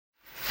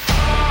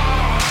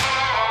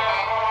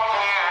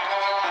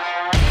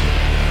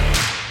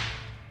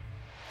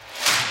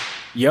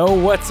Yo,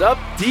 what's up,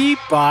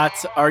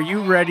 D-Bots? Are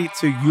you ready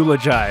to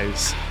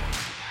eulogize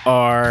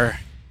our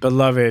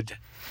beloved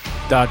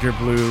Dodger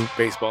Blue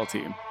baseball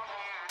team?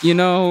 You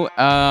know,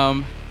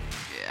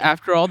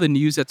 after all the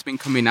news that's been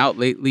coming out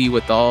lately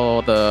with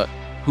all the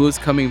who's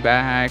coming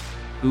back,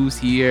 who's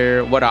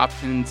here, what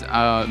options,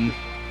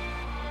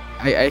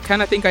 I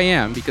kind of think I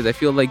am because I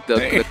feel like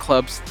the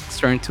club's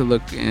starting to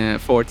look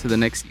forward to the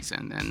next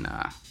season. And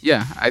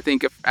yeah, I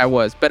think if I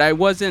was. But I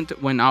wasn't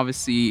when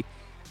obviously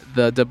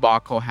the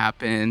debacle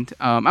happened.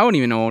 I wouldn't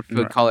even know if we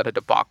would call it a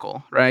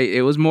debacle, right?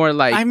 It was more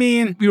like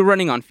we were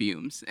running on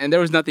fumes and there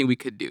was nothing we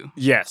could do.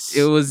 Yes.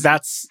 It was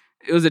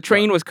the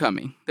train was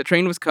coming. The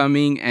train was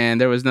coming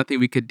and there was nothing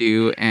we could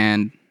do,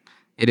 and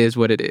it is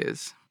what it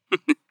is.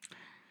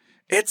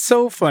 It's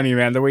so funny,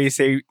 man, the way you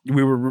say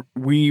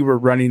we were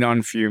running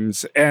on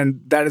fumes,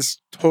 and that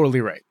is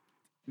totally right.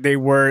 They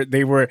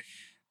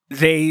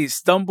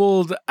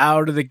stumbled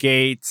out of the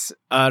gates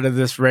out of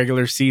this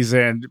regular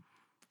season,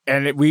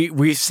 and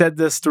we said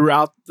this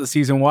throughout the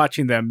season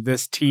watching them.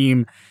 This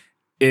team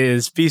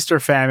is feast or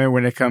famine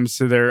when it comes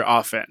to their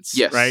offense.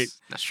 Yes, right?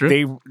 That's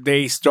true.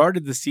 They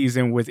started the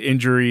season with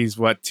injuries.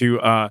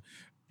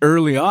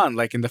 Early on,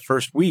 like in the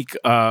first week,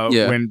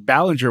 when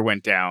Ballinger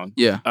went down,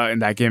 in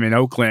that game in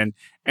Oakland,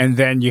 and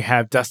then you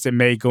have Dustin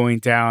May going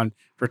down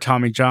for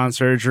Tommy John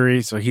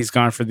surgery, so he's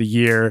gone for the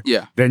year.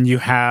 Yeah. Then you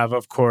have,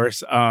 of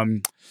course,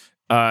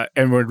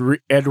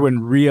 Edwin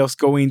Rios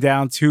going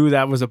down too.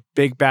 That was a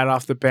big bat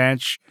off the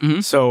bench.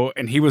 Mm-hmm. So,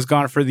 and he was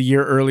gone for the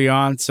year early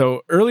on.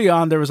 So early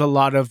on, there was a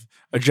lot of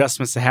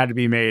adjustments that had to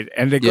be made,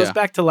 and it goes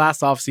back to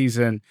last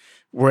offseason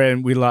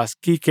when we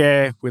lost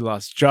Kike, we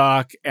lost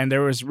Jock, and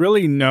there was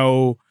really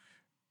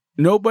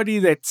nobody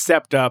that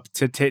stepped up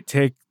to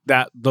take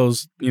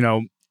those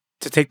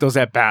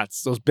at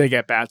bats, those big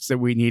at bats that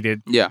we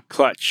needed.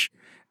 Clutch.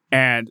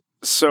 And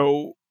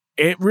so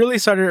it really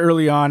started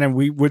early on, and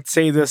we would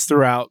say this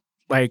throughout.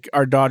 Like,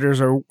 our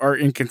Dodgers are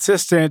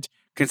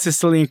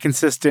consistently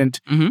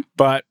inconsistent,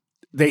 but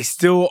they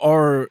still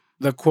are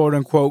the quote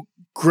unquote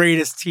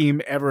greatest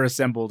team ever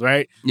assembled,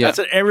 right? Yeah. That's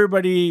what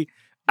everybody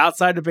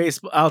outside of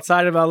baseball,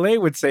 outside of LA,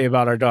 would say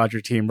about our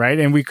Dodger team, right?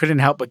 And we couldn't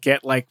help but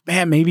get like,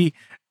 man, maybe,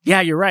 yeah,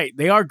 you're right.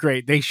 They are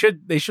great. They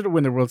should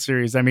win the World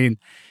Series. I mean,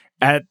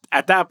 at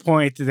that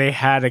point, they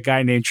had a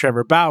guy named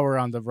Trevor Bauer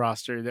on the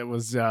roster that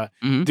was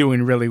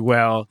doing really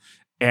well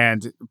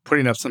and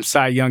putting up some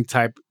Cy Young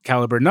type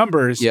caliber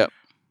numbers. Yep.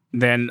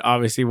 Then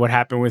obviously what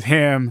happened with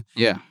him.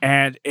 Yeah.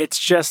 And it's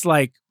just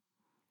like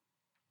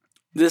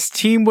this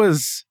team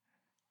was,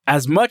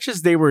 as much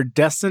as they were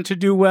destined to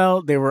do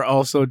well, they were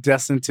also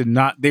destined to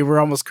not. They were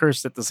almost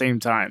cursed at the same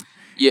time.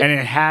 Yeah. And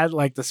it had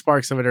like the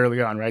sparks of it early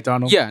on, right,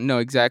 Donald? Yeah, no,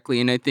 exactly.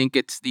 And I think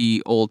it's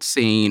the old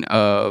saying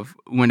of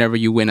whenever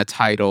you win a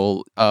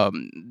title,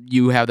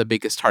 you have the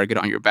biggest target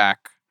on your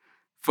back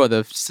for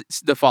the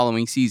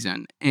following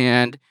season.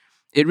 And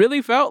it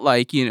really felt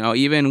like,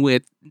 even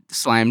with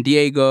Slam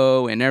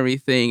Diego and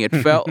everything, it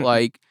felt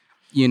like,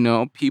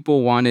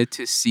 people wanted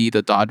to see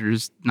the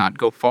Dodgers not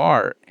go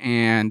far.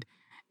 And,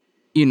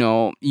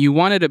 you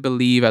wanted to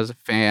believe as a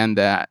fan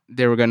that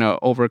they were going to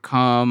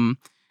overcome,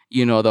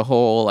 the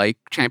whole like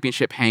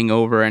championship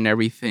hangover and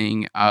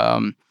everything.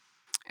 And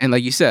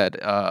like you said,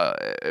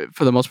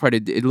 for the most part,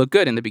 it looked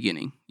good in the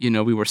beginning.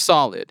 We were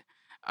solid.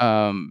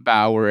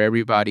 Bauer,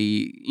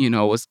 everybody,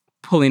 was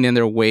pulling in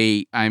their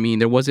weight. I mean,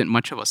 there wasn't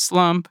much of a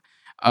slump.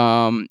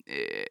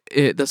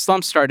 The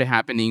slump started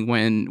happening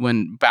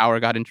when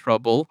Bauer got in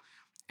trouble,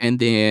 and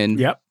then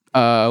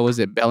was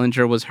it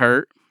Bellinger was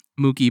hurt,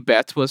 Mookie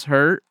Betts was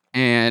hurt,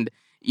 and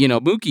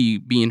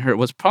Mookie being hurt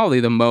was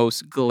probably the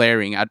most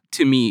glaring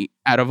to me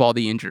out of all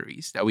the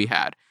injuries that we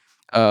had,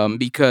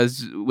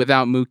 because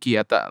without Mookie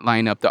at the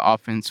lineup, the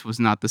offense was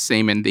not the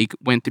same, and they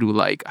went through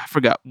like, I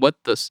forgot what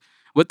the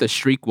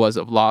streak was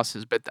of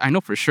losses, but I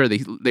know for sure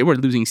they were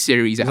losing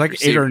series after like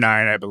series. 8 or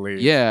 9, I believe.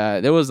 Yeah,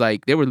 there was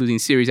like they were losing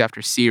series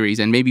after series,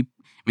 and maybe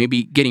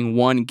getting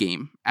one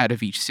game out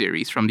of each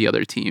series from the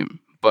other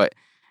team. But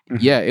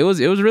yeah, it was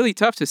really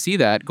tough to see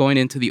that going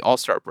into the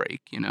All-Star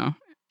break,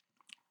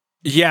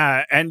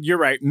 Yeah, and you're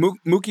right.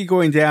 Mookie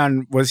going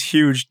down was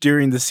huge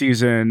during the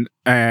season,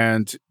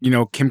 and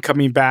Kim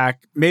coming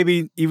back,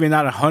 maybe even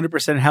not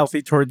 100%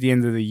 healthy toward the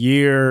end of the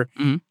year,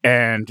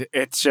 and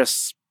it's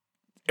just.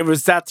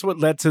 That's what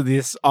led to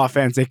this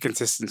offense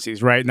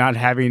inconsistencies, right? Not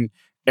having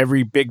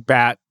every big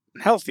bat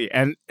healthy.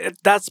 And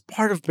that's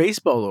part of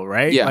baseball, though,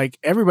 right? Yeah. Like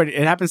everybody,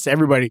 it happens to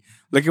everybody.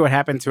 Look at what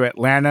happened to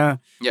Atlanta.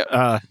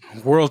 Yeah.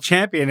 World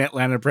champion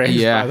Atlanta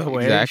Braves, by the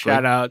way. Exactly.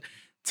 Shout out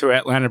to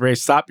Atlanta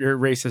Braves. Stop your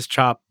racist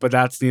chop, but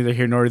that's neither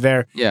here nor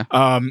there. Yeah.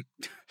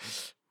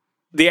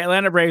 The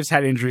Atlanta Braves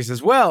had injuries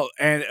as well,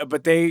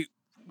 but they,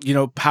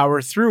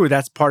 power through.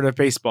 That's part of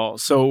baseball.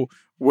 So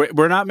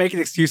we're not making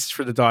excuses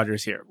for the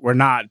Dodgers here. We're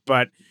not,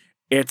 but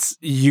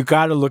you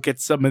got to look at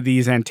some of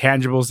these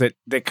intangibles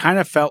that kind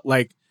of felt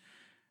like,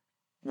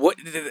 what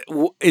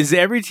is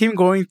every team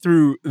going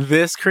through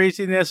this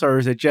craziness, or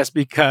is it just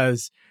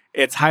because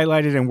it's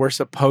highlighted and we're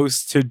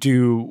supposed to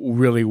do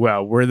really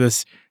well? We're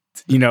this,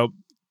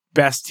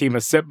 best team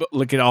of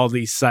look at all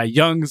these Cy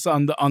Youngs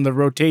on the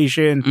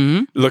rotation.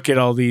 Mm-hmm. Look at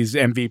all these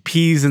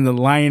MVPs in the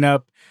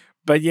lineup.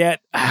 But yet,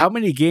 how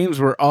many games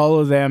were all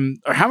of them,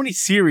 or how many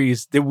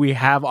series did we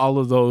have all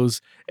of those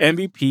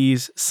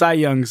MVPs, Cy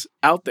Youngs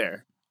out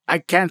there? I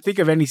can't think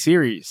of any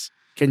series.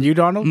 Can you,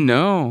 Donald?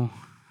 No.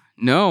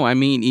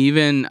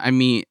 Even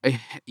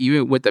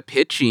with the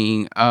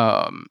pitching,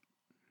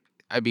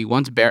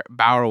 once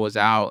Bauer was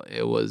out,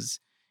 it was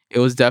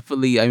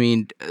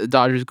definitely.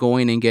 Dodgers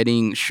going and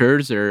getting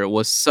Scherzer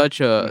was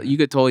such a. You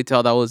could totally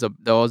tell that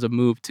was a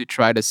move to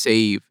try to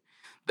save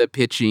the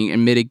pitching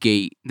and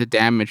mitigate the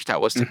damage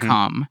that was to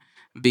come,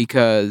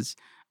 because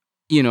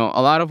a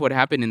lot of what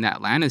happened in the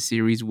Atlanta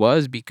series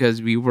was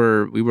because we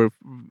were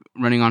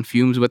running on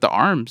fumes with the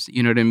arms.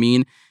 You know what I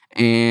mean?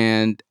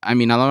 And a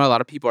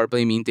lot of people are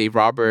blaming Dave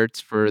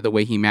Roberts for the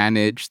way he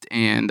managed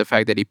and the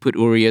fact that he put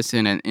Urias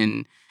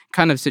in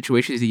kind of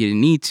situations he didn't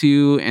need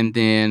to, and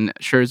then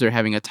Scherzer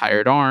having a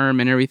tired arm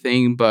and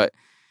everything. But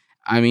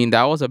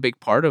that was a big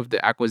part of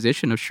the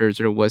acquisition of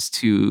Scherzer, was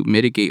to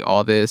mitigate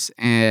all this.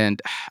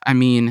 And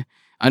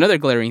another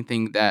glaring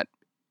thing that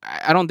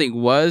I don't think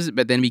was,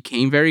 but then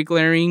became very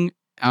glaring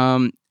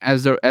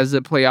as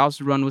the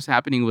playoffs run was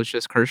happening, was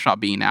just Kershaw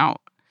being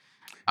out.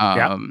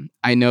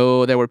 I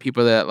know there were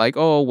people that like,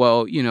 oh,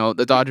 well,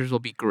 the Dodgers will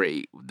be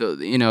great.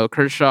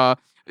 Kershaw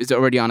is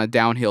already on a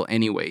downhill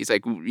anyways.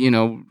 Like,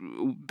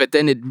 but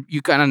then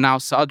you kind of now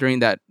saw during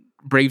that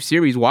Brave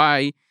series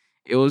why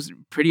it was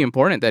pretty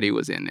important that he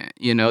was in it,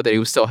 that he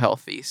was still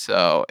healthy.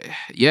 So,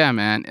 yeah,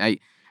 man, I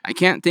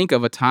can't think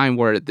of a time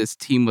where this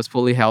team was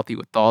fully healthy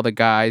with all the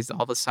guys,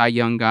 all the Cy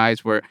Young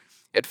guys, where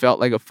it felt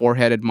like a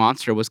four-headed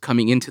monster was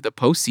coming into the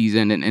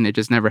postseason, and it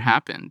just never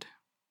happened.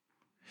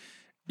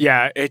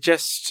 Yeah,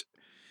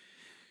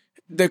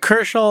 the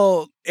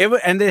Kershaw,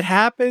 it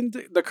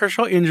happened, the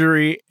Kershaw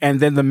injury, and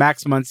then the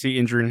Max Muncy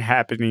injury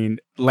happening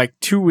like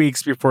 2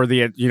 weeks before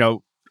the end.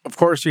 Of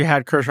course, you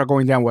had Kershaw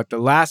going down, the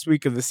last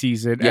week of the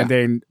season, and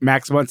then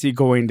Max Muncy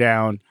going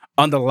down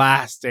on the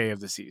last day of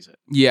the season.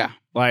 Yeah.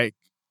 Like,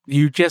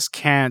 you just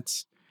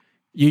can't,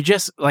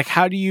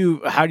 how do you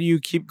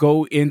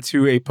go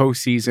into a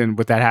postseason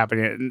with that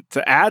happening? And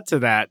to add to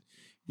that,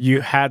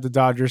 you had the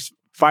Dodgers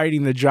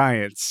fighting the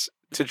Giants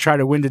to try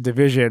to win the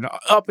division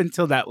up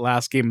until that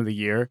last game of the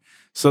year.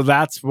 So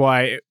that's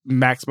why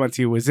Max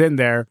Muncy was in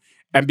there.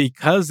 And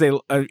because they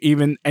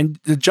and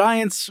the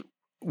Giants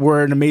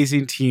were an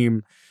amazing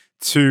team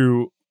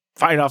to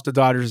fight off the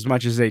Dodgers as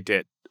much as they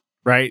did,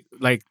 right?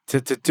 Like, to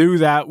do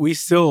that, we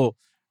still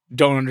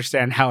don't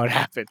understand how it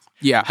happened.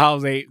 Yeah. How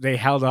they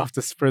held off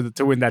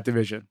to win that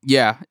division.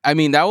 Yeah.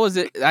 That was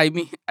it. I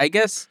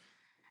guess,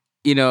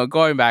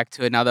 going back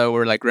to it now that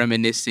we're like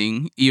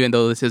reminiscing, even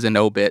though this is an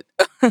obit,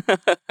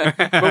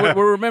 but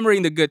we're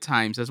remembering the good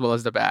times as well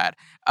as the bad.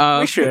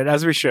 We should.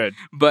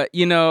 But,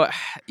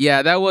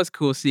 yeah, that was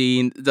cool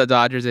seeing the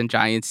Dodgers and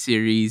Giants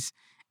series,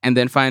 and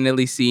then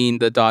finally seeing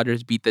the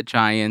Dodgers beat the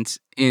Giants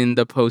in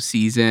the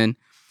postseason.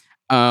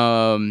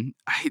 I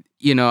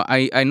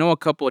know a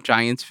couple of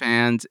Giants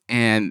fans,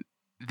 and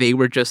they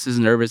were just as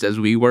nervous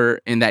as we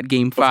were in that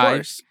game 5. Of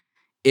course.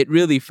 It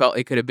really felt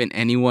it could have been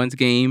anyone's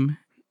game.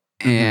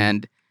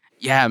 And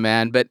yeah,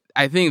 man, but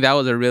I think that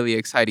was a really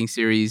exciting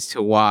series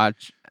to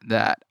watch.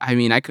 That I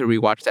could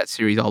rewatch that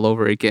series all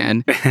over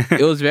again.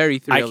 It was very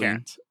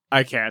thrilling.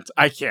 I can't.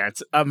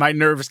 My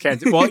nerves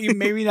can't. Well,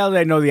 maybe now that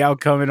I know the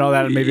outcome and all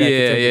that, maybe I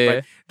can take it.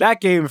 But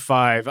that game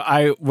 5,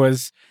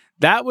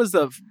 that was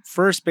the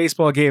first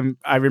baseball game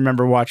I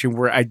remember watching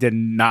where I did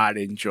not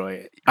enjoy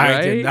it. Right?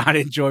 I did not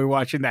enjoy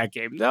watching that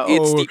game. No,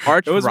 it's the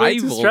arch rival. It was way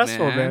too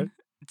stressful, man.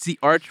 It's the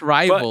arch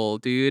rival,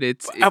 dude.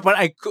 But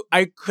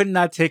I could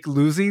not take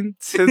losing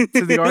to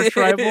the arch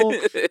rival,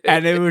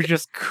 and it was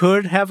just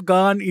could have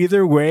gone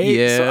either way.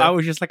 Yeah. So I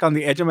was just like on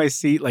the edge of my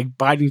seat, like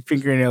biting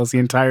fingernails the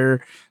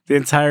entire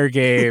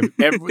game,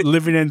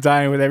 living and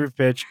dying with every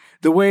pitch.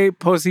 The way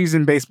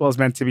postseason baseball is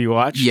meant to be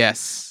watched.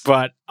 Yes.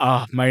 But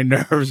my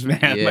nerves,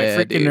 man, my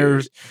freaking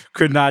nerves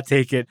could not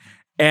take it.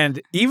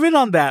 And even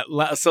on that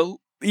last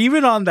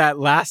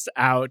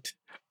out.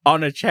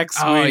 On a check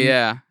swing. Oh,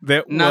 yeah.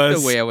 That not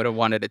was the way I would have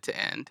wanted it to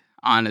end,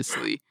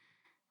 honestly.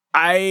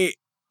 My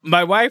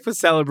wife was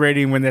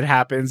celebrating when it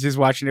happened. She's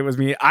watching it with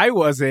me. I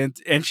wasn't.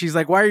 And she's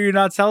like, why are you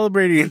not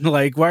celebrating?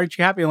 Like, why aren't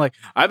you happy? I'm like,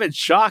 I'm in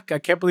shock. I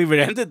can't believe it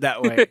ended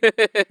that way.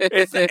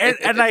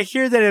 and I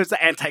hear that it was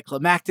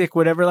anticlimactic,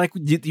 whatever. Like,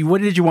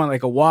 what did you want?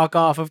 Like a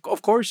walk-off?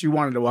 Of course you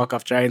wanted to walk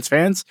off, Giants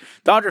fans.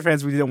 Dodger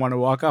fans, we didn't want to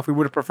walk off. We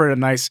would have preferred a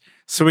nice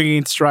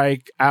swinging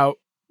strike out.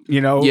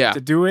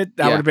 To do it,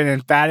 that would have been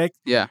emphatic.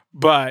 Yeah.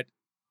 But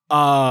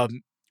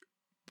even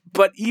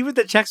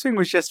the check swing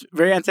was just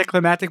very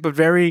anticlimactic, but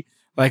very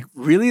like,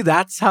 really,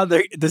 that's how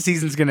the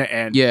season's gonna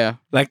end. Yeah.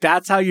 Like,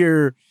 that's how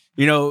your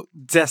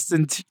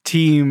destined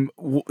team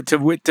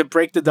to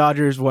break the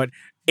Dodgers. What,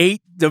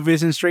 8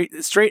 division straight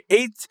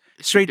 8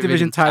 straight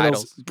division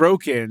titles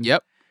broken.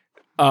 Yep.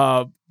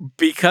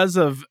 Because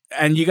of,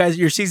 and you guys,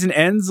 your season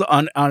ends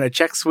on a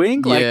check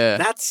swing. Like,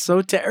 that's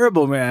so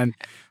terrible, man.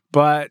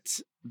 But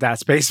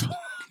that's baseball.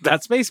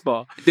 That's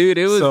baseball. Dude,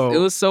 it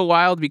was so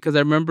wild because I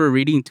remember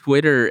reading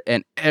Twitter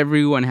and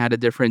everyone had a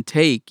different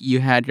take. You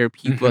had your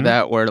people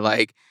that were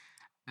like,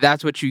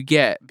 that's what you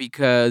get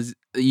because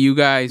you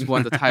guys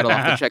won the title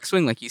off the check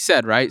swing, like you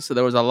said, right? So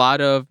there was a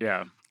lot of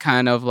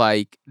kind of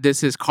like,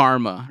 this is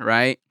karma,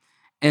 right?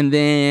 And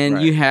then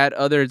you had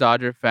other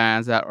Dodger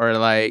fans that were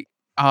like,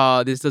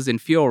 oh, this doesn't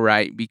feel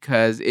right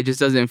because it just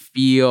doesn't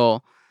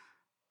feel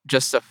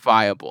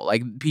justifiable.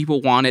 Like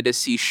people wanted to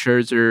see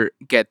Scherzer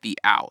get the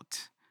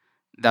out.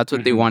 That's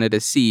what they wanted to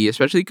see,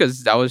 especially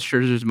because that was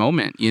Scherzer's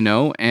moment, you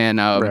know? And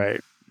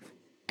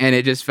and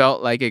it just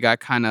felt like it got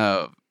kind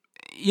of,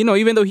 you know,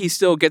 even though he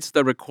still gets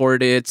the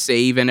recorded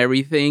save and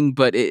everything,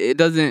 but it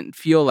doesn't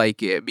feel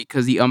like it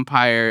because the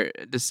umpire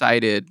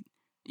decided,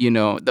 you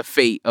know, the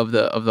fate of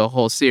the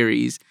whole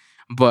series.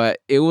 But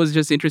it was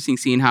just interesting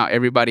seeing how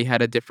everybody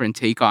had a different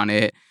take on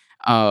it.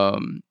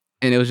 And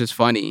it was just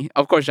funny.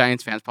 Of course,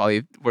 Giants fans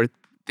probably were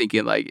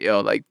thinking like, yo,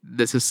 like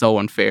this is so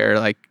unfair,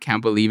 like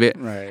can't believe it.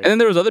 And then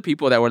there was other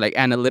people that were like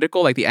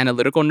analytical, like the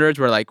analytical nerds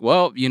were like,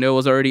 well, you know, it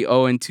was already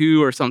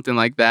 0-2 or something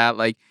like that.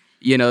 Like,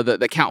 you know,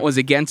 the count was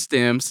against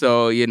him,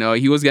 so you know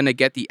he was gonna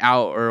get the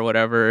out or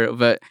whatever.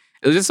 But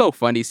it was just so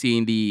funny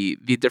seeing the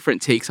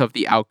different takes of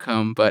the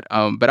outcome. But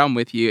I'm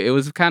with you. It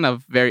was kind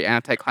of very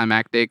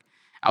anticlimactic.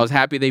 I was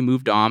happy they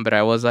moved on, but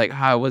I was like,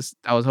 I was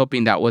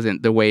hoping that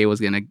wasn't the way it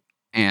was gonna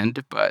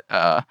end. But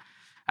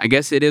I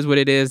guess it is what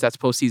it is. That's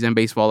postseason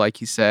baseball,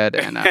 like you said,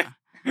 and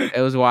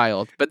it was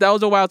wild. But that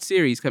was a wild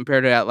series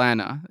compared to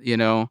Atlanta. You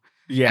know,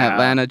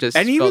 Atlanta just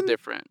felt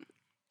different.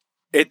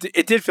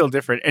 It did feel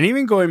different. And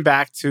even going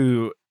back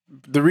to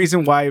the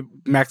reason why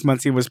Max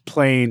Muncy was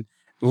playing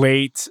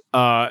late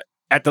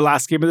at the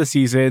last game of the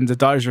season, the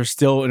Dodgers were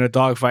still in a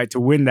dogfight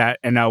to win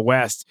that NL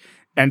West.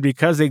 And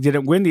because they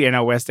didn't win the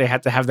NL West, they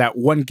had to have that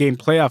one-game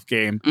playoff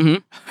game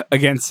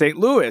against St.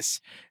 Louis.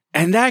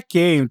 And that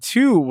game,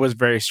 too, was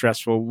very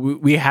stressful.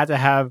 We had to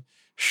have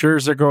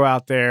Scherzer go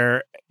out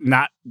there,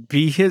 not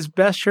be his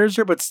best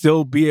Scherzer, but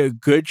still be a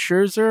good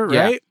Scherzer,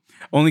 right?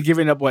 Only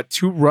giving up,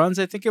 2 runs,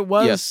 I think it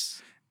was? Yes.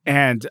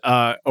 And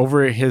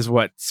over his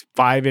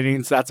 5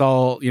 innings, that's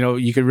all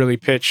you could really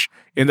pitch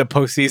in the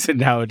postseason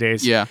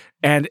nowadays. Yeah,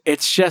 and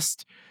it's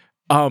just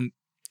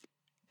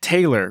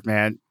Taylor,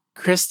 man,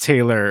 Chris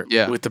Taylor,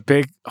 with the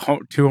big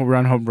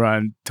 2-run home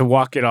run to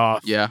walk it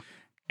off. Yeah,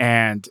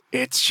 and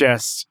it's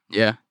just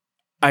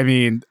I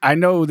mean, I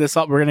know this.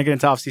 We're gonna get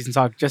into offseason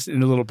talk just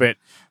in a little bit,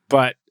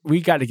 but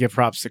we got to give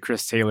props to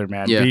Chris Taylor,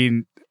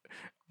 man.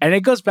 And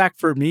it goes back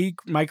for me,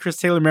 my Chris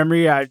Taylor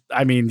memory. I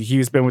mean,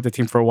 he's been with the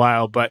team for a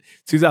while, but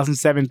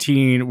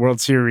 2017 World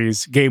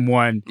Series, Game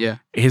 1,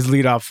 his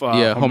leadoff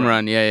home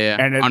run.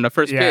 And on the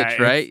first pitch,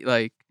 right?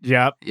 Like, dude,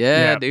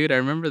 I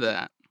remember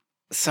that.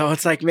 So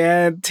it's like,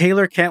 man,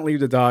 Taylor can't leave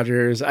the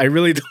Dodgers. I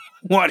really don't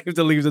want him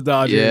to leave the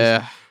Dodgers.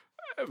 Yeah.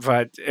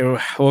 But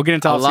we'll get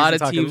into a lot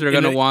of teams are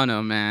going to want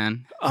him,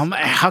 man.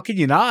 How can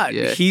you not?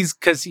 Yeah.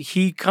 Because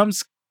he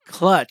comes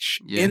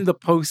clutch in the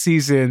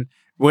postseason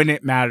when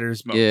it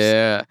matters most.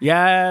 Yeah.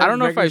 I don't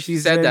know if I've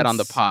said that on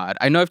the pod.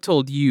 I know I've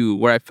told you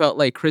where I felt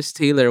like Chris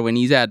Taylor, when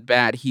he's at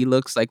bat, he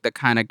looks like the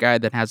kind of guy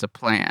that has a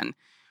plan.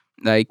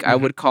 Like, I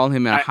would call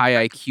him a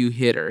high IQ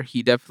hitter.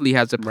 He definitely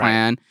has a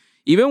plan. Right.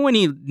 Even when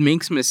he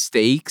makes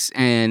mistakes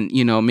and,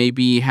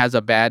 maybe has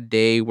a bad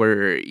day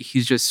where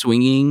he's just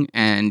swinging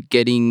and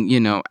getting,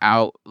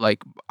 out,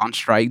 like,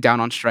 down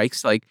on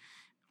strikes, like,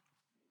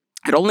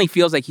 it only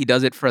feels like he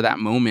does it for that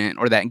moment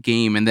or that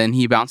game, and then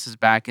he bounces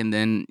back, and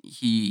then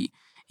he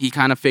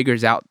kind of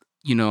figures out,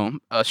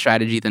 a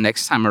strategy the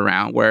next time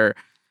around. Where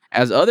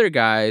as other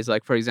guys,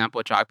 like for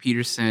example, Jock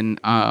Peterson,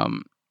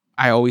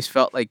 I always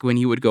felt like when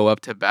he would go up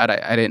to bat,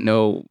 I didn't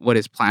know what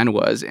his plan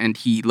was, and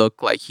he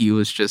looked like he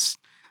was just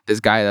this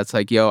guy that's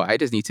like, yo, I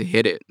just need to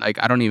hit it.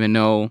 Like I don't even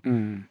know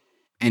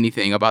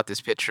anything about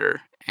this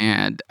pitcher,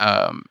 and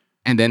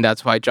then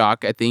that's why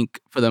Jock, I think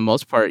for the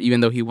most part,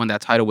 even though he won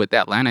that title with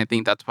Atlanta, I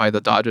think that's why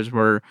the Dodgers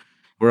were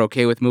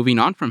okay with moving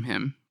on from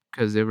him,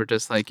 because they were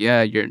just like,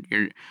 yeah, you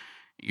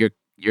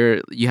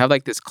have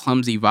like this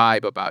clumsy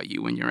vibe about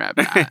you when you're at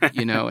bat,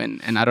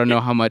 and I don't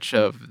know how much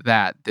of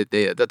that did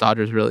the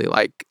Dodgers really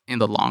like in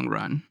the long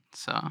run.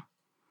 So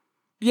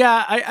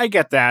yeah, I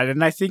get that,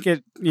 and I think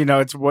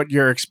it's what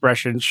your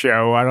expressions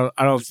show.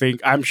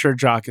 I'm sure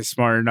Jock is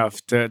smart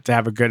enough to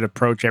have a good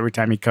approach every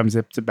time he comes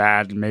up to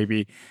bat, and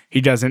maybe he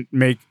doesn't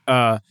make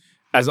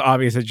as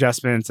obvious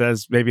adjustments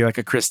as maybe like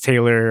a Chris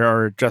Taylor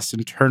or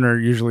Justin Turner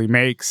usually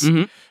makes.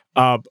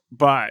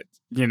 But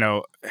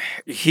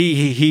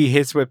he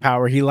hits with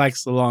power. He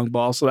likes the long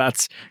ball, so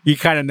you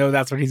kind of know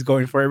that's what he's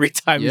going for every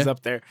time he's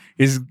up there.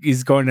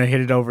 He's going to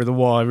hit it over the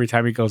wall every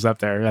time he goes up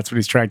there. That's what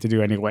he's trying to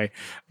do anyway.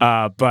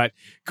 But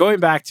going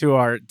back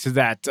to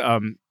that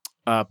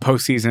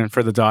postseason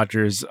for the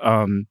Dodgers,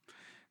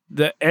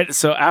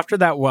 so after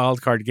that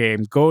wild card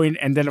game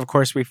and then of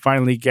course we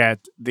finally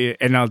get the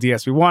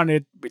NLDS we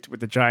wanted with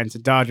the Giants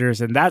and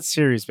Dodgers, and that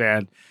series,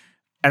 man.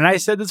 And I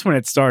said this when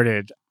it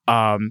started.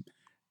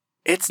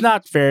 It's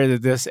not fair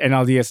that this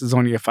NLDS is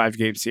only a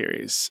 5-game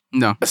series.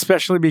 No.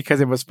 Especially because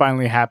it was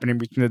finally happening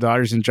between the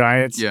Dodgers and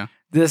Giants. Yeah.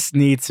 this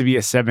needs to be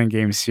a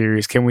 7-game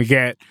series. Can we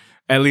get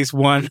at least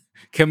one?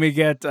 Can we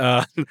get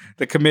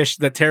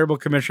the terrible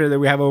commissioner that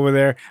we have over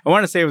there? I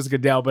want to say it was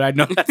Goodell, but I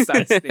know that's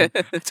not his name.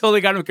 I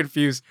totally got him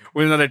confused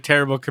with another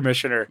terrible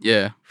commissioner.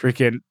 Yeah.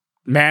 Freaking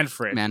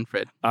Manfred.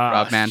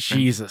 Rob Manfred.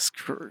 Jesus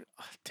Christ.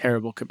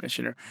 Terrible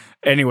commissioner.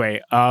 Anyway,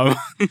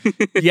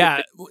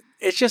 yeah,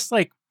 it's just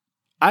like,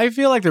 I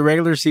feel like the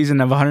regular season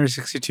of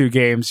 162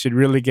 games should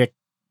really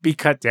be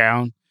cut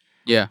down.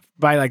 Yeah.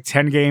 By like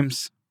 10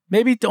 games.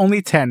 Maybe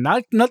only 10.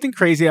 Nothing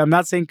crazy. I'm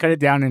not saying cut it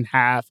down in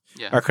half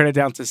or cut it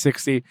down to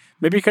 60.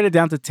 Maybe cut it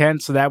down to 10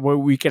 so that way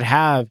we could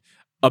have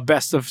a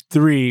best of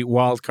 3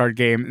 wildcard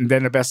game and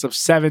then a best of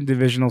 7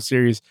 divisional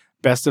series,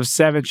 best of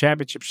 7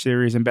 championship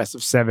series, and best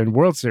of 7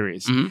 World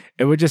Series. Mm-hmm.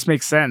 It would just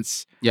make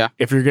sense. Yeah.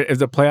 If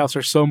the playoffs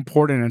are so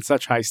important and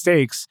such high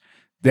stakes,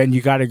 then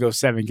you got to go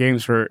 7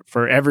 games for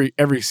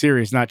every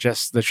series, not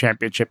just the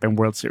championship and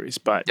World Series.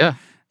 But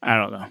I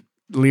don't know.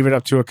 Leave it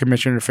up to a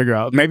commissioner to figure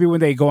out. Maybe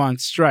when they go on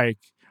strike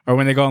or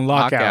when they go on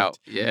lockout.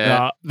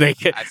 I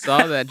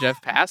saw that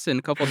Jeff Passan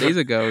a couple days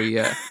ago. He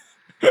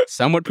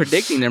somewhat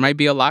predicting there might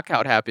be a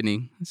lockout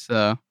happening.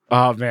 So.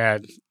 Oh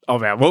man.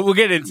 We'll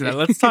get into that.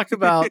 Let's talk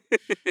about.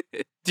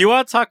 Do you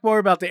want to talk more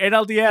about the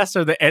NLDS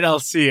or the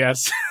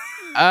NLCS?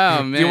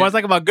 Oh man. Do you want to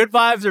talk about good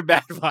vibes or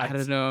bad vibes? I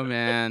don't know,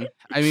 man.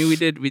 I mean, we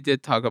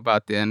did talk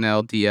about the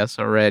NLDS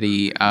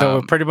already.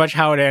 Pretty much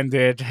how it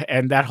ended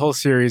and that whole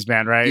series,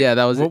 man. Right? Yeah,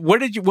 that was.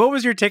 What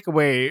was your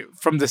takeaway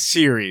from the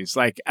series,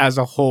 like as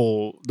a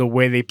whole, the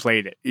way they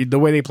played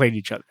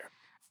each other?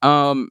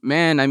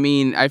 Man, I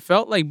mean, I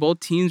felt like both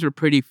teams were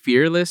pretty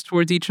fearless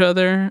towards each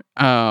other.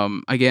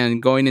 Again,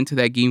 going into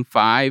that game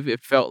 5,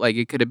 it felt like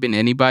it could have been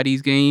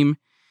anybody's game.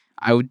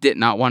 I did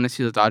not want to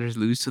see the Dodgers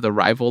lose to the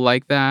rival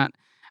like that.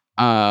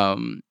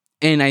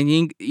 And I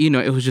think,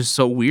 it was just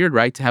so weird,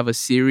 right? To have a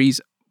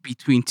series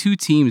between two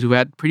teams who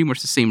had pretty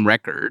much the same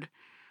record.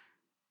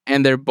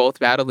 And they're both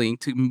battling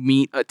to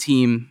meet a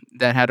team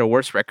that had a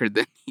worse record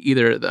than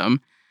either of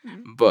them.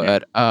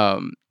 But,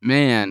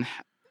 man,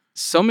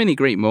 so many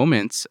great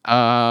moments.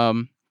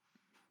 I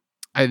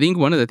think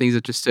one of the things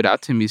that just stood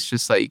out to me is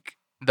just like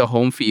the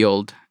home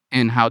field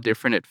and how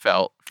different it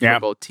felt for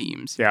both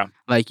teams. Yeah.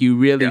 Like you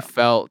really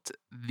felt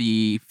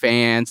the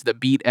fans, the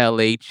Beat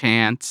LA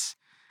chants.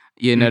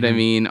 You know what I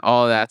mean?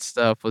 All that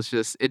stuff was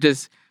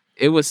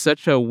it was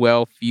such a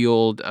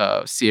well-fueled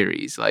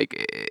series. Like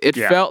it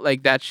felt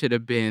like that should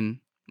have been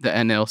the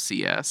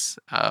NLCS.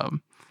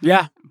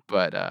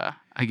 But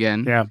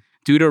again,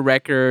 due to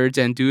records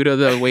and due to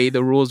the way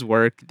the rules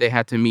work, they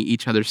had to meet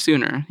each other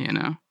sooner,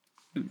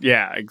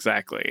 Yeah,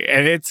 exactly.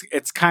 And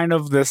it's kind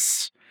of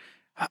this,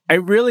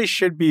 it really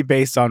should be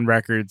based on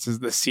records is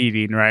the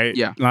seeding, right?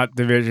 Yeah. Not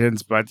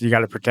divisions, but you got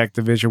to protect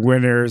division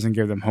winners and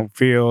give them home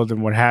field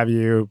and what have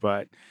you.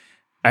 But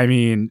I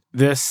mean,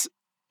 this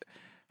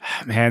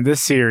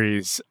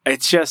series,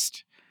 it's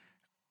just,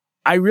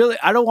 I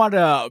don't want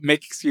to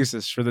make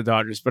excuses for the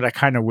Dodgers, but I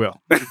kind of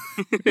will.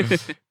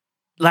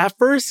 That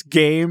first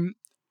game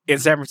in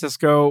San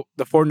Francisco,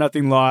 the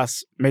 4-0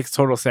 loss makes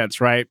total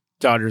sense, right?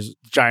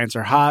 Giants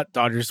are hot.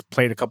 Dodgers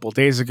played a couple of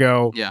days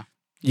ago. Yeah.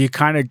 You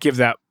kind of give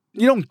that,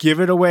 you don't give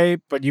it away,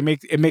 but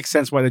it makes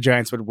sense why the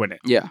Giants would win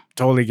it. Yeah.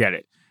 Totally get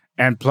it.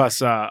 And plus,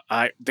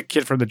 the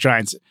kid from the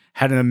Giants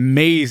had an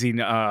amazing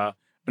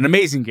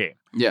game.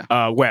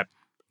 Yeah. Webb.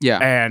 Yeah.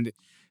 And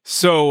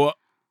so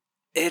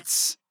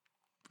it's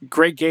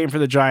great game for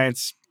the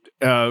Giants.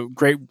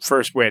 Great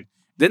first win.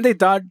 Then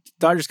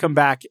Dodgers come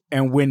back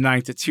and win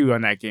 9-2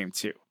 on that game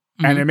too.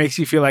 Mm-hmm. And it makes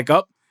you feel like,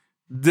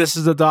 this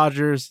is the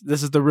Dodgers.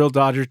 This is the real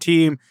Dodger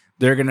team.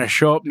 They're going to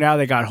show up now.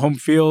 They got home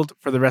field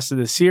for the rest of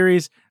the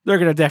series. They're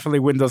going to definitely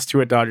win those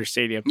 2 at Dodger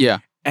Stadium. Yeah.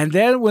 And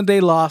then when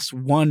they lost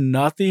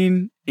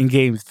 1-0 in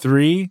game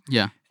 3,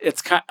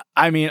 it's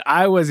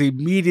I was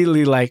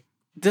immediately like,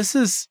 this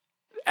is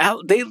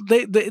they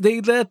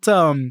let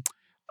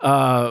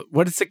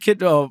what is the kid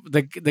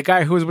the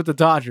guy who was with the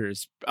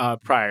Dodgers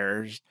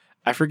prior,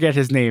 I forget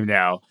his name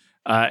now.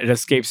 It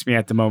escapes me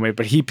at the moment,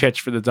 but he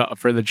pitched for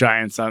the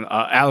Giants on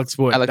Alex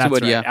Wood.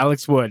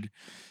 Alex Wood.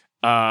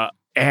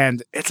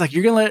 And it's like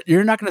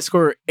you're not gonna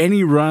score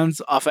any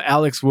runs off of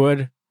Alex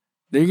Wood.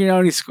 They're gonna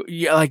only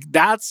like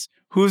that's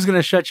who's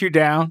gonna shut you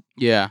down.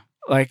 Yeah.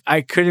 Like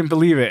I couldn't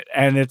believe it,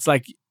 and it's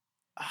like,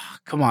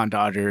 come on,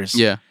 Dodgers.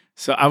 Yeah.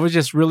 So I was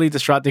just really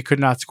distraught they could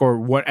not score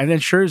one, and then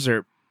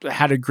Scherzer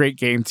had a great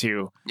game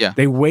too. Yeah.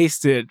 They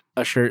wasted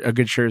a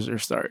good Scherzer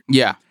start.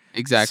 Yeah.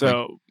 Exactly.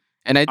 So.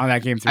 And on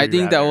that game 3, I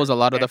think that was a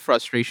lot of the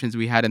frustrations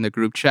we had in the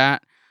group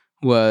chat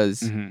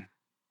was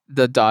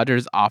the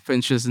Dodgers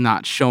offense just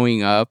not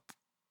showing up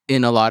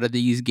in a lot of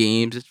these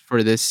games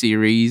for this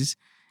series.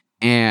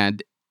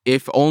 And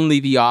if only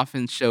the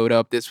offense showed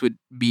up, this would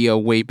be a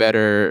way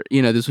better,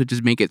 this would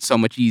just make it so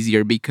much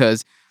easier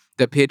because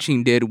the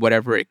pitching did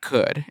whatever it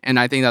could. And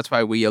I think that's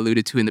why we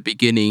alluded to in the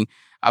beginning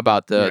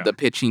about the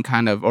pitching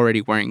kind of already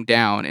wearing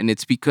down. And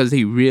it's because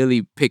they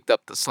really picked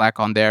up the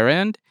slack on their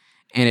end.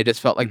 And it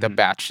just felt like the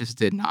bats just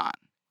did not.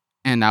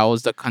 And that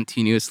was the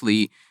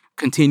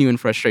continuing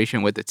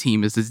frustration with the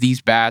team is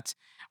these bats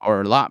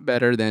are a lot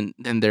better than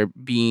they're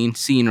being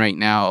seen right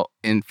now,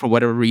 and for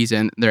whatever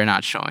reason, they're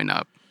not showing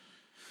up.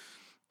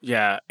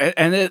 Yeah,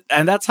 and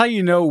that's how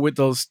you know with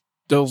those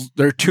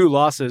their 2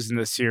 losses in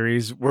this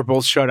series were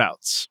both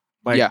shutouts.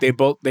 Like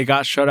they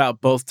got shut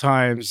out both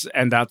times,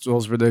 and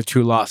those were their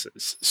 2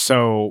 losses.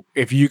 So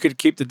if you could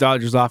keep the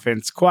Dodgers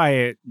offense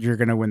quiet, you're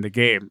gonna win the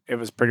game. It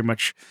was pretty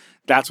much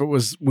that's what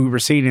we were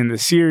seeing in the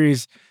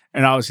series,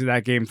 and obviously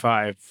that game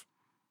 5.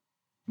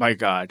 My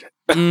God.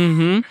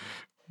 Mm-hmm.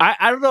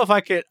 I don't know if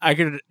I could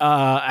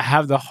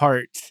have the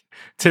heart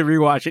to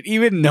rewatch it,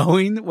 even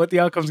knowing what the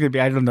outcome's gonna be.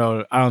 I don't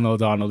know,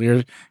 Donald.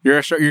 You're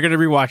gonna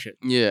rewatch it.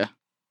 Yeah.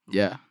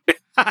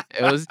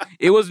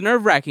 It was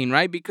nerve wracking,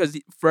 right? Because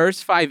the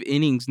first 5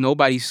 innings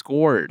nobody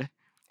scored,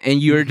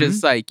 and you're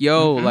just like,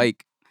 yo,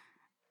 like,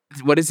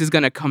 what is this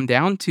gonna come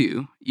down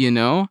to?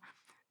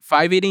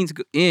 5 innings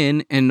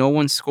in and no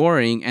one's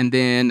scoring, and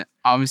then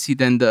obviously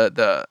then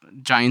the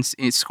Giants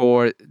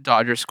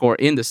Dodgers score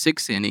in the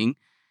 6th inning.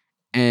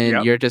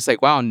 And you're just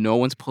like, wow, no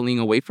one's pulling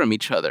away from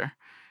each other.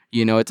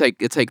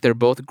 It's like they're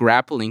both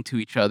grappling to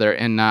each other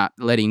and not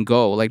letting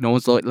go. Like no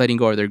one's letting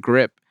go of their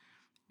grip.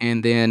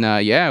 And then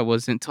it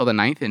wasn't until the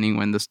 9th inning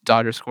when the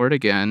Dodgers scored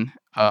again,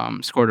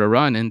 scored a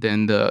run, and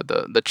then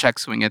the check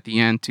swing at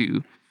the end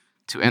to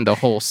end the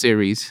whole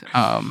series.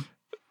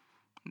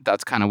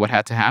 That's kind of what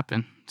had to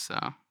happen. So.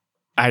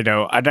 I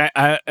know,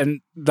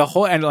 and the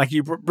whole end, like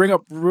you bring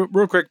up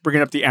real quick,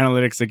 bringing up the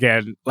analytics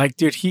again. Like,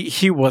 dude,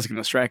 he was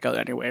gonna strike out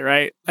anyway,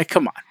 right? Like,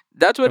 come on.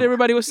 That's what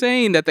everybody was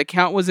saying, that the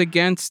count was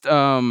against.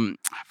 I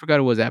forgot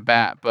who was at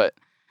bat, but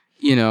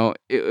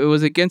it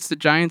was against the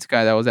Giants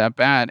guy that was at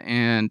bat,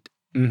 and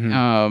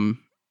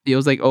it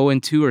was like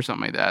 0-2 or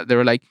something like that. They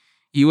were like,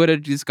 he would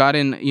have just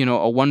gotten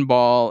a 1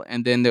 ball,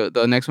 and then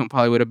the next one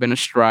probably would have been a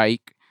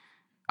strike,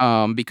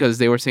 because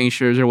they were saying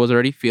Scherzer was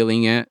already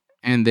feeling it.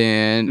 And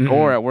then,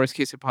 or at worst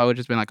case, it probably would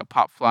just been like a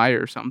pop fly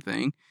or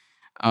something.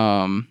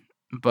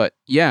 But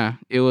yeah,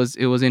 it was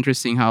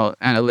interesting how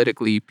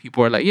analytically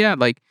people are like, yeah,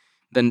 like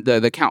then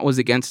the count was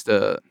against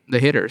the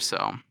hitter.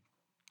 So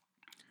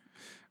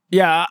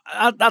yeah,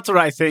 that's what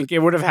I think. It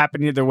would have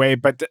happened either way.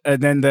 But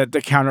then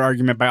the counter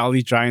argument by all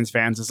these Giants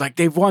fans is like,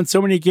 they've won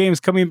so many games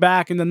coming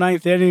back in the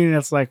 9th inning, and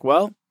it's like,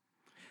 well,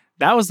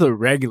 that was the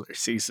regular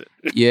season.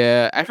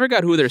 Yeah, I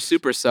forgot who their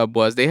super sub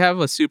was. They have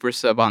a super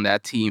sub on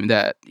that team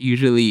that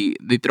usually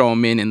they throw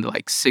him in the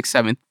like 6th,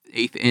 7th,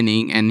 8th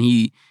inning, and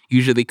he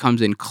usually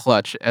comes in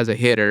clutch as a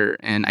hitter.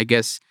 And I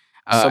guess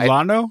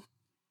Solano?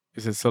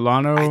 Is it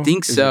Solano? I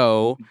think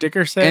so.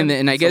 Dickerson?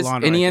 And I guess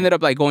Solano, he ended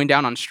up like going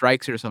down on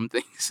strikes or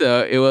something.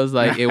 So it was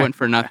like it went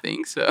for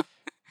nothing. So.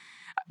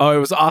 Oh, it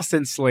was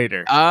Austin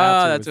Slater.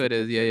 Oh, that's what it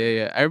is.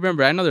 Yeah. I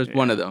remember. I know there's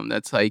one of them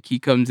that's like he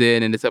comes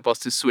in and is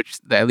supposed to switch,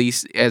 at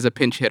least as a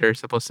pinch hitter,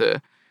 supposed to,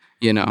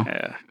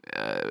 Yeah.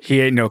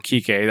 He ain't no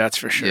Kike, that's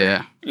for sure.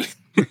 Yeah.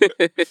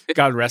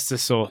 God rest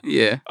his soul.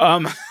 Yeah.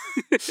 All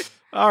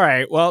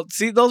right. Well,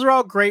 see, those are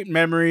all great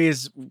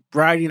memories,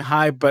 riding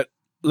high. But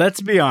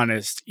let's be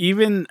honest.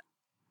 Even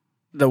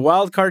the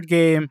wild card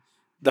game,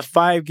 the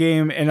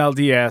 5-game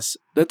NLDS,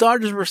 the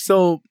Dodgers were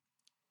still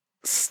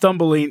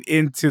stumbling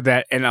into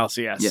that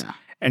NLCS. Yeah.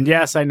 And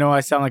yes, I know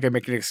I sound like I'm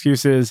making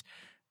excuses.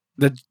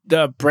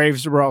 The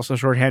Braves were also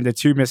shorthanded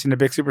too, missing a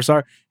big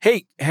superstar.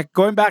 Hey, heck,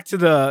 going back to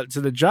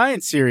the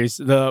Giants series,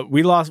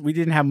 we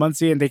didn't have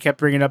Muncy, and they kept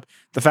bringing up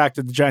the fact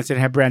that the Giants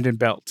didn't have Brandon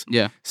Belt.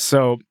 Yeah.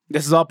 So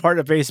this is all part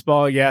of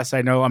baseball. Yes,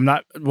 I know. I'm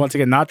not, once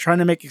again, not trying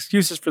to make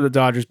excuses for the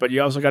Dodgers, but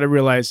you also got to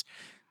realize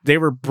they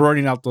were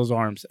burning out those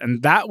arms,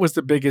 and that was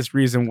the biggest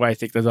reason why I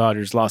think the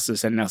Dodgers lost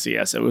this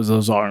NLCS. It was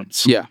those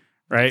arms. Yeah.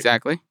 Right.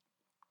 Exactly.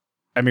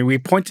 I mean, we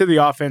point to the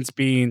offense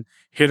being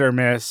hit or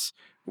miss,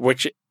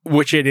 which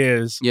it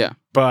is. Yeah.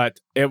 But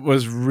it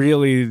was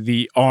really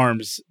the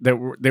arms that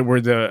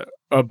were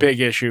a big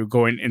issue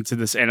going into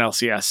this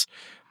NLCS.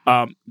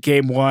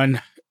 Game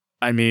 1,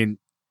 I mean,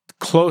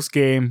 close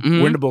game,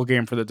 winnable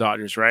game for the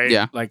Dodgers, right?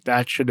 Yeah. Like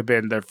that should have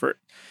been their first.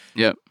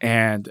 Yep.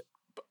 And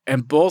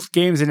both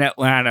games in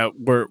Atlanta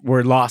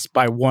were lost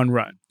by 1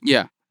 run.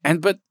 Yeah.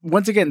 But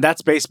once again,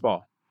 that's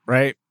baseball,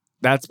 right?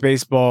 That's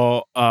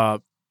baseball.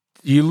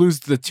 You lose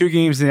the 2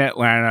 games in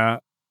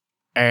Atlanta,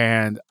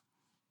 and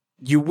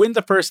you win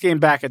the first game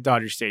back at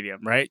Dodger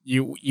Stadium, right?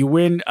 You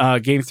win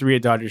game 3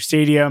 at Dodger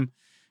Stadium,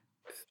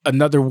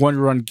 another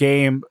 1-run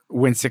game,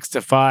 win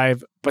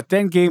 6-5. But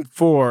then game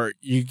 4,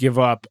 you give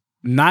up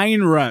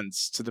 9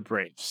 runs to the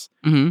Braves.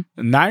 9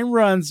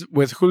 runs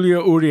with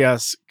Julio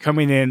Urias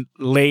coming in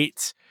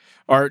late,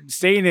 or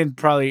staying in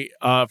probably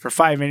for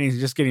 5 innings,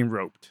 just getting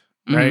roped,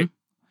 right?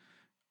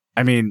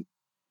 I mean,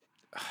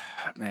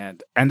 man,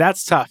 and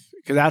that's tough.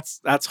 Because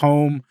that's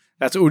home.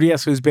 That's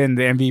Urias, who's been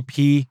the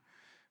MVP,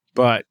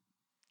 but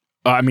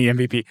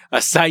MVP,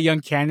 a Cy Young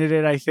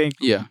candidate, I think.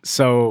 Yeah.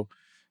 So,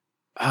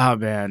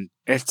 man,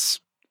 it's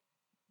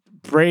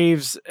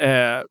Braves.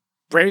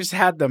 Braves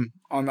had them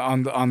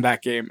on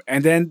that game,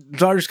 and then the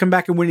Dodgers come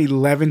back and win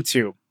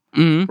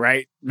 11-2.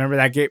 Right? Remember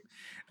that game?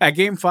 At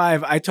game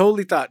 5, I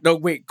totally thought, no,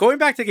 wait, going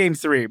back to game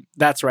 3,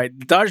 that's right.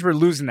 The Dodgers were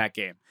losing that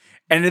game.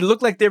 And it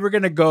looked like they were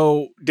going to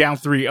go down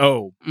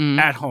 3-0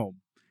 at home.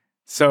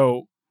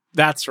 So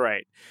that's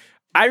right.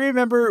 I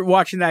remember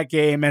watching that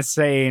game and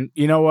saying,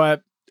 you know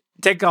what?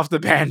 Take off the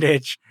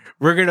bandage.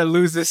 We're going to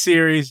lose this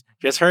series.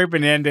 Just hurry up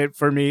and end it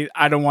for me.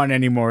 I don't want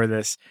any more of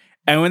this.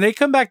 And when they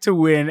come back to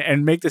win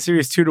and make the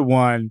series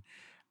 2-1,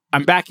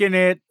 I'm back in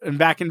it and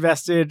back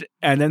invested.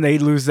 And then they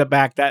lose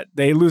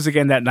they lose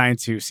again that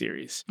 9-2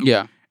 series.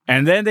 Yeah.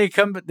 And then they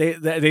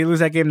lose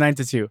that game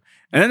 9-2.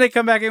 And then they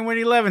come back and win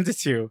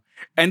 11-2.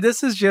 And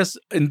this is just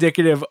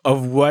indicative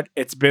of what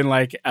it's been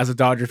like as a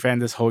Dodger fan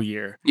this whole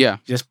year. Yeah.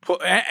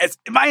 It's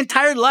my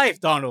entire life,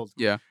 Donald.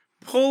 Yeah.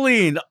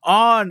 Pulling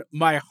on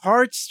my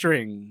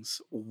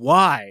heartstrings.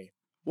 Why?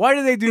 Why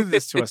do they do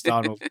this to us,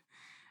 Donald?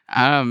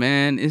 Oh,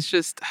 man. It's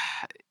just,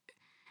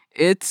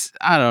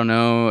 I don't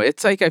know.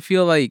 It's like, I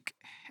feel like,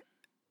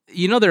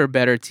 they're a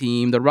better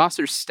team. The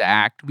roster's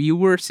stacked. We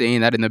were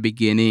saying that in the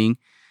beginning.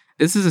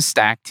 This is a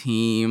stacked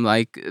team.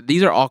 Like,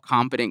 these are all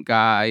competent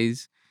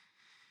guys.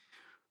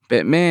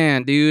 But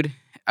man, dude,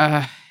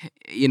 I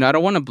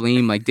don't want to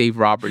blame like Dave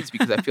Roberts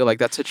because I feel like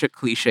that's such a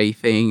cliche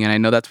thing. And I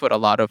know that's what a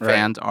lot of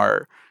fans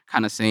are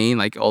kind of saying,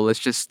 like, oh, let's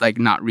just like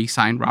not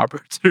re-sign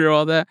Roberts or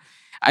all that.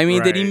 I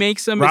mean, did he make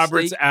some mistakes?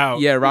 Roberts out.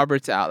 Yeah,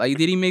 Roberts out. Like,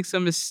 did he make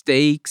some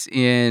mistakes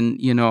in,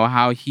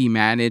 how he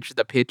managed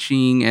the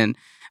pitching and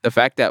the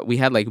fact that we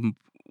had like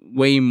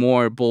way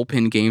more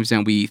bullpen games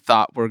than we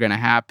thought were going to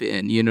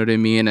happen, you know what I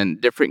mean? And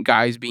different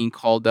guys being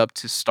called up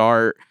to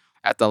start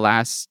at the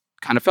last,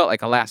 kind of felt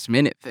like a last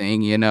minute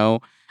thing,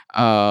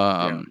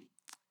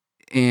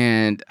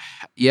 And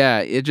yeah,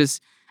 it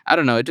just, I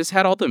don't know, it just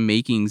had all the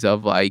makings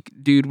of like,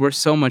 dude, we're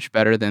so much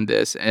better than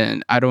this.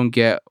 And I don't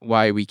get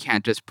why we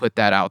can't just put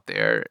that out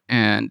there.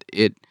 And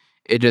it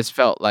just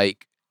felt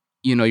like,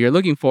 you're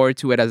looking forward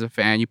to it as a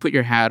fan. You put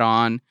your hat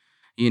on,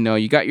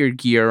 you got your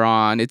gear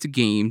on, it's a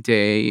game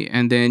day,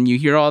 and then you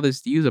hear all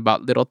this news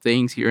about little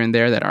things here and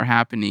there that are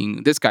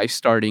happening. This guy's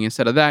starting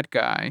instead of that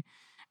guy.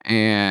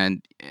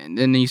 And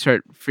then you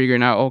start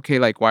figuring out, okay,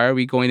 like, why are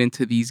we going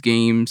into these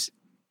games,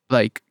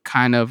 like,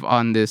 kind of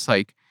on this,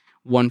 like,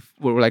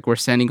 we're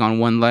standing on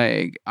one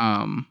leg,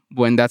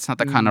 when that's not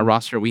the kind of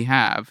roster we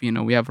have.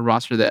 We have a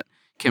roster that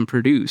can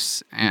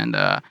produce. And,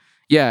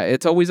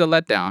 it's always a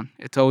letdown.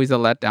 It's always a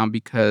letdown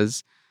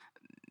because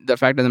the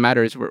fact of the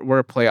matter is we're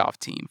a playoff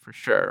team for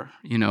sure.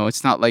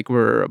 It's not like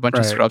we're a bunch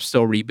of scrubs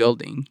still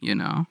rebuilding,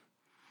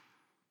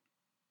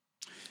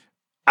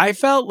 I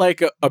felt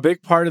like a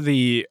big part of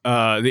the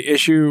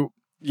issue,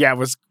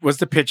 was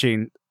the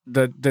pitching,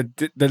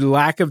 the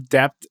lack of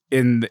depth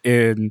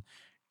in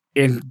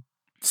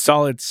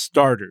solid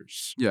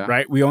starters. Yeah.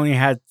 Right. We only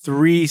had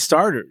 3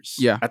 starters.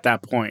 Yeah. At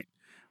that point,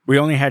 we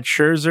only had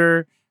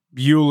Scherzer,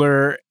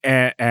 Buehler,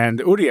 and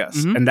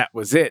Urias, and that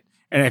was it.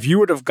 And if you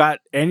would have got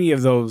any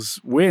of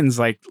those wins,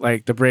 like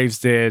the Braves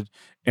did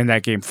in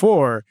that Game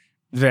 4,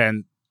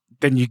 then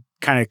you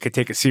kind of could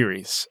take a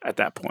series at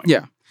that point.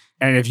 Yeah.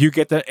 And if you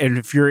get that, and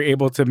if you're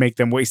able to make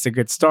them waste a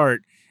good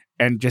start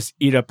and just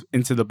eat up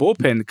into the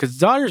bullpen, because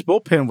Dodgers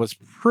bullpen was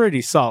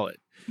pretty solid.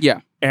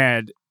 Yeah.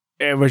 And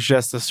it was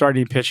just the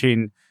starting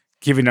pitching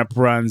giving up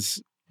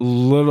runs a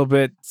little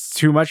bit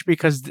too much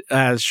because,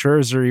 as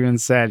Scherzer even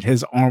said,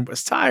 his arm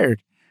was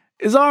tired.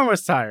 And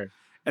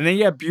then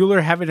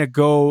Buehler having to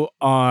go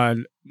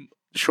on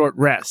short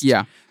rest.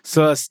 Yeah.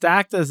 So as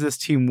stacked as this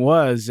team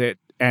was,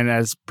 and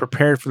as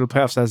prepared for the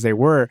playoffs as they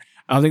were,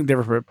 I don't think they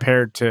were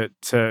prepared to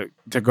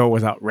go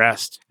without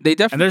rest.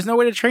 And there's no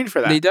way to train for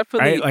that. They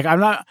definitely, right? Like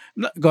I'm not.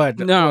 Go ahead.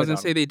 No, I was gonna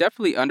say they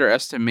definitely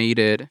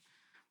underestimated.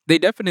 They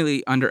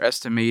definitely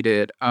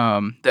underestimated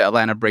the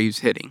Atlanta Braves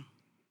hitting.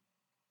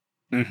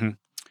 Mm-hmm.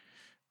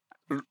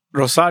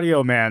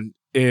 Rosario, man,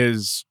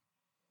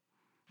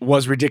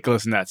 was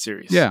ridiculous in that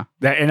series. Yeah.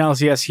 That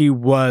NLCS, he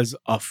was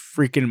a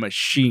freaking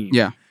machine.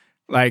 Yeah.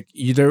 Like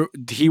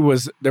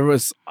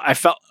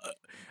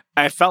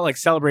I felt like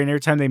celebrating every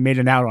time they made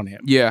an out on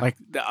him. Yeah. Like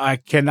I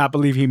cannot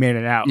believe he made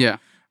an out. Yeah.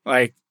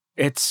 Like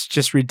it's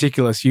just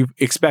ridiculous. You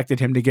expected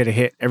him to get a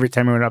hit every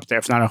time he went up there,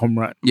 if not a home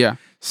run. Yeah.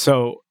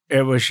 So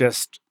it was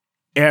just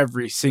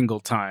every single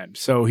time.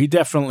 So he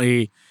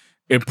definitely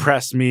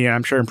impressed me, and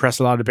I'm sure impressed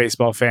a lot of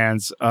baseball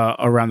fans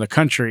around the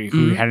country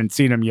who hadn't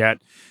seen him yet.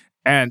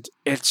 And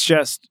it's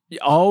just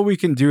all we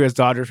can do as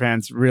Dodger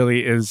fans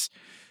really is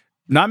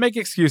not make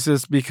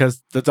excuses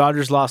because the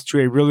Dodgers lost to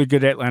a really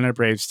good Atlanta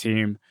Braves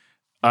team.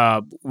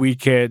 We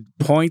could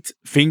point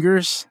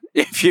fingers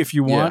if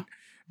you want.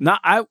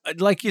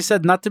 Like you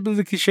said, not to be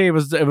the cliche, it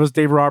was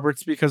Dave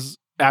Roberts because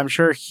I'm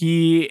sure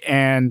he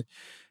and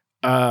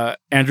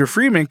Andrew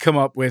Freeman come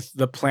up with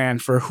the plan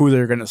for who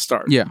they're going to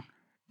start. Yeah.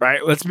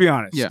 Right? Let's be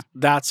honest. Yeah.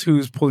 That's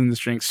who's pulling the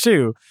strings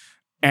too.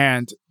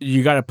 And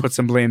you got to put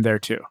some blame there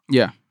too.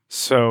 Yeah.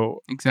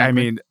 So, exactly. I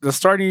mean, the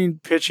starting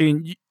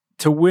pitching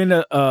to win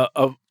a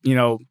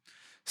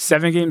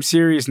 7-game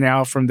series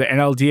now from the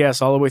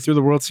NLDS all the way through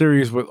the World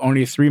Series with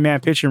only a 3-man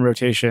pitching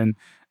rotation,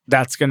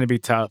 that's going to be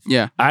tough.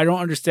 Yeah. I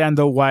don't understand,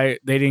 though, why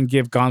they didn't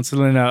give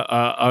Gonsolin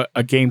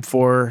a Game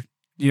 4,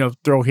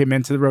 throw him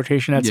into the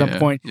rotation at some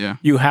point. Yeah.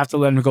 You have to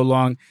let him go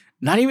long.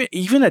 not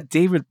even a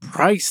David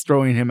Price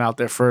throwing him out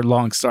there for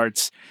long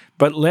starts,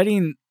 but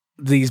letting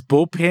those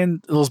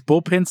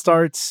bullpen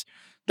starts.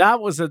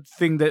 That was a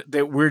thing that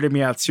weirded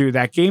me out too.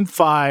 That game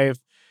 5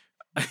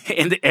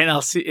 in the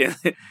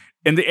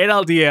in the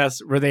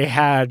NLDS where they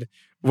had,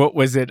 what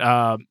was it?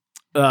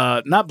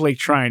 Not Blake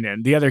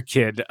Trinan, the other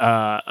kid, the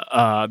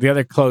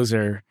other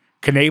closer,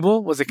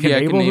 Knable. Was it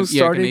Knable who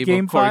started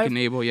game 5?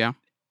 Knable, yeah.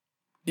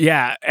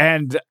 Yeah,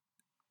 and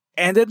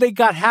then they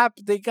got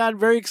happy. They got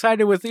very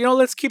excited with,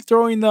 let's keep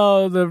throwing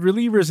the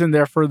relievers in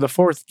there for the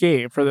 4th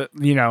game, for the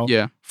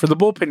for the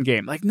bullpen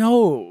game. Like,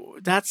 no,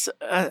 that's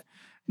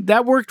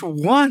that worked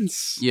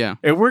once. Yeah,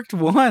 it worked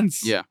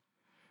once. Yeah,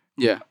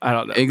 I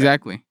don't know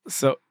exactly. Man.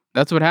 So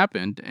that's what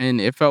happened,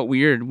 and it felt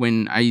weird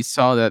when I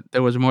saw that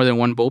there was more than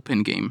one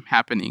bullpen game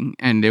happening,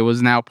 and it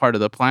was now part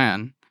of the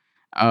plan,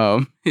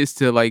 is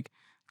to like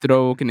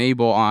throw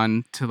Knable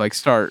on to like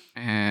start,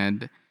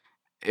 and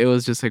it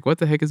was just like, what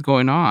the heck is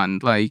going on?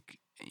 Like,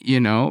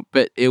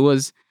 but it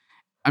was,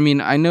 I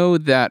mean, I know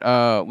that,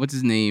 what's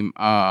his name?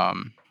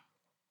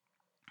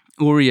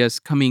 Urias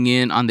coming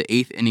in on the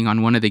 8th inning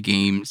on one of the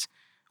games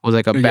was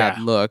like a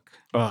bad look.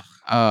 Ugh.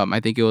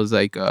 I think it was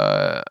like,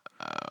 I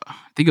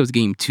think it was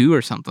game 2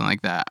 or something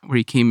like that, where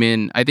he came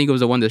in. I think it was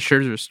the one that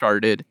Scherzer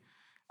started,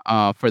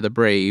 for the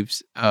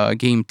Braves,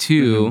 game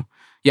 2. Mm-hmm.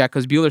 Yeah,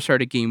 because Buehler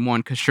started game 1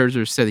 because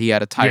Scherzer said he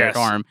had a tired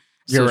arm.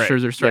 So right.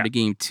 Scherzer started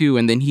game 2,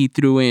 and then he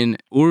threw in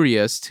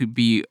Urias to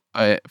be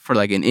for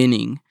like an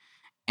inning,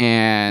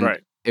 and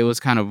it was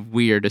kind of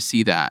weird to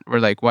see that. We're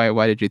like,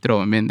 why did you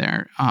throw him in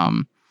there?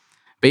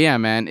 But yeah,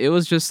 man, it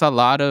was just a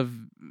lot of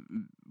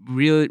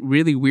really,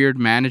 really weird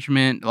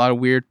management, a lot of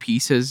weird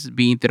pieces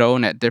being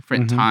thrown at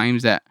different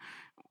times that,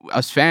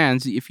 as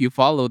fans, if you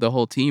follow the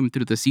whole team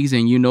through the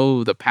season, you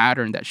know the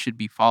pattern that should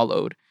be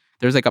followed.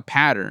 There's like a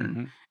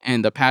pattern,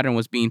 and the pattern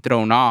was being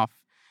thrown off.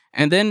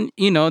 And then,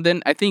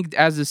 then I think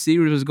as the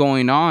series was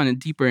going on and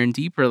deeper,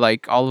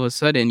 like all of a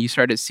sudden you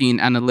started seeing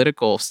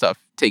analytical stuff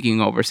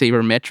taking over,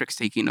 sabermetrics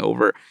taking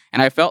over.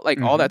 And I felt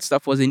like all that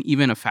stuff wasn't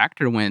even a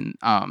factor when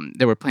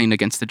they were playing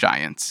against the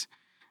Giants.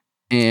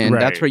 And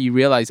that's where you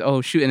realize,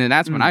 oh, shoot. And then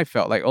that's when I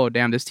felt like, oh,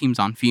 damn, this team's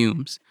on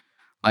fumes.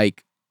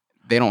 Like,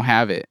 they don't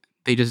have it.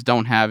 They just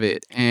don't have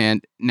it.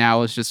 And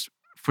now it's just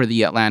for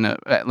the Atlanta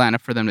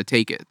for them to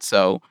take it.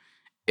 So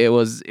it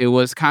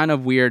was kind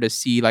of weird to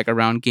see, like,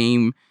 around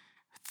game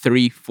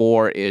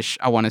 3-4-ish,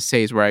 I want to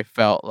say, is where I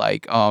felt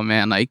like, oh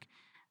man, like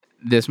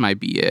this might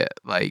be it.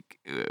 Like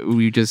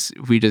we just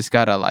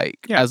gotta, like,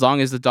 as long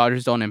as the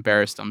Dodgers don't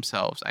embarrass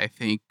themselves, I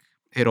think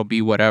it'll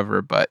be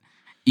whatever. But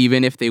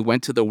even if they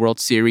went to the World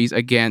Series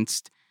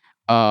against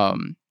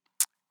Houston,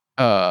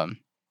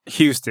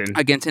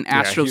 against an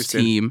Astros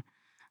team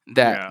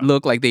that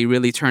looked like they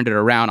really turned it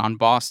around on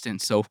Boston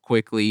so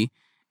quickly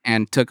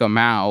and took them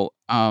out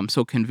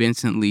so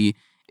convincingly,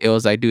 it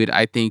was like, dude,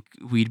 I think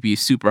we'd be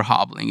super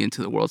hobbling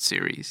into the World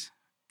Series.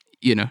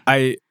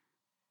 I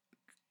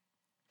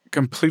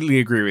completely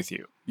agree with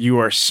you. You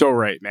are so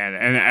right, man.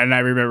 And I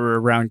remember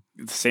around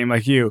the same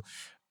like you.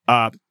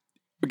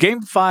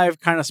 Game 5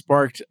 kind of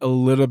sparked a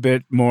little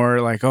bit more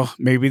like, oh,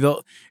 maybe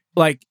they'll,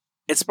 like,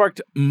 it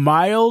sparked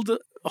mild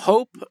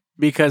hope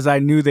because I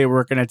knew they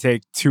were going to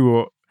take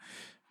 2.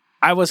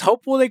 I was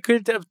hopeful they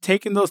could have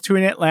taken those 2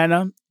 in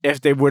Atlanta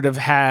if they would have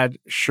had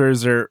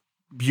Scherzer,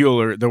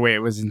 Buehler the way it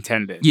was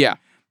intended. Yeah.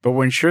 But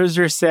when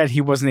Scherzer said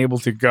he wasn't able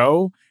to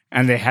go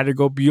and they had to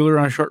go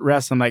Buehler on short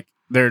rest, I'm like,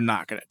 they're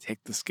not going to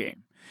take this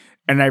game.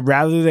 And I'd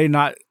rather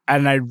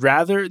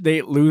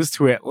they lose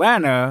to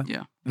Atlanta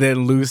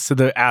than lose to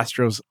the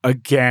Astros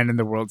again in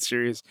the World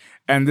Series.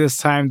 And this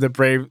time the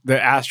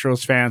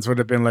Astros fans would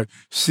have been like,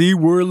 see,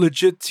 we're a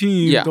legit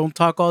team. Yeah. Don't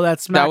talk all that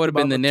smack. That would have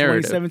been the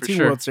narrative.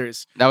 2017 World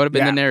Series. That would have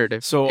been the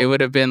narrative. So it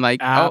would have been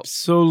like,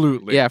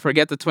 absolutely.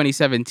 Forget the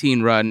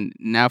 2017 run.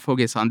 Now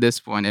focus on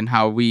this one and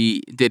how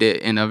we did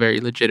it in a very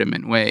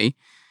legitimate way.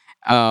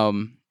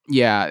 And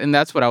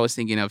that's what I was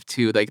thinking of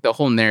too, like the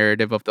whole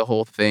narrative of the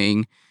whole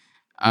thing.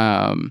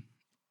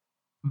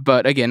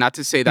 But again, not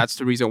to say that's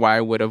the reason why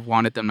I would have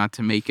wanted them not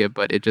to make it,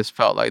 but it just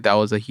felt like that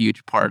was a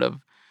huge part of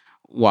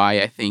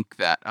why I think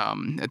that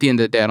at the end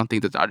of the day, I don't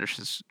think the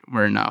Dodgers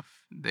were enough.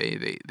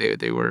 They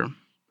were.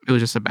 It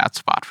was just a bad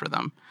spot for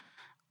them.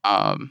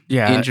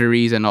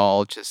 Injuries and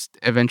all just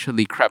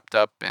eventually crept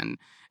up, and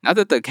not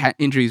that the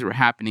injuries were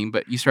happening,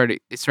 but it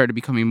started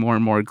becoming more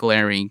and more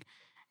glaring.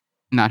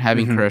 Not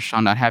having Kershaw,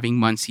 not having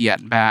Muncy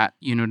at bat,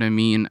 you know what I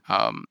mean?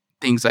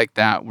 Things like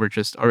that were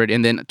just already,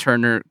 and then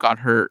Turner got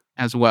hurt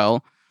as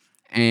well,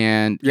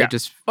 and it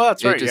just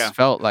felt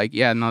like,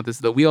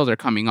 the wheels are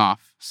coming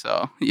off.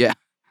 So yeah,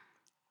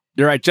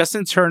 you're right.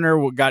 Justin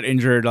Turner got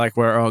injured like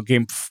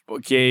game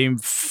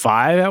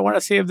 5, I want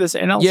to say, of this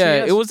NLCS.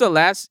 Yeah, it was the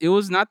last. It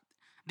was not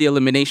the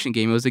elimination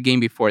game. It was the game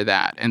before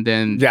that, and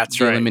then the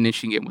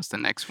elimination game was the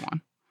next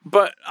one.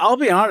 But I'll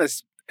be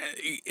honest,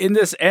 in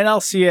this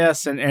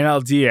NLCS and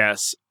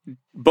NLDS,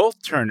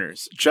 both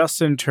Turners,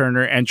 Justin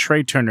Turner and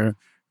Trey Turner,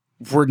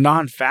 were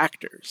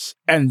non-factors.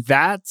 And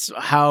that's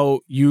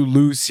how you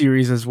lose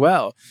series as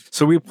well.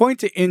 So we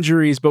point to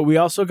injuries, but we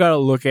also got to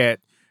look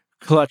at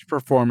clutch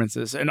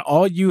performances, and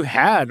all you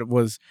had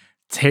was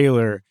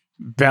Taylor,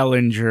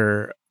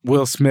 Bellinger,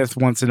 Will Smith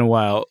once in a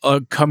while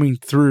coming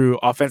through,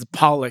 offense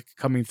Pollock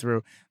coming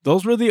through.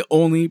 Those were the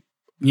only,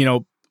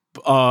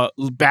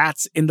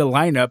 bats in the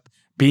lineup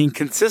being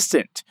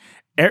consistent.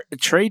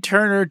 Trey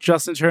Turner,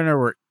 Justin Turner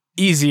were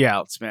easy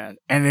outs, man.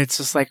 And it's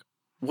just like,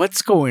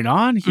 what's going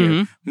on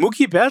here?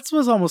 Mookie Betts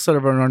was almost sort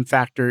of a run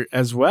factor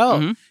as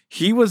well.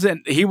 He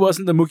wasn't the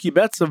Mookie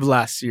Betts of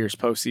last year's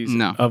postseason.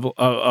 No.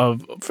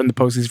 Of from the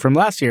postseason from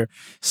last year.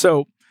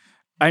 So,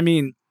 I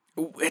mean,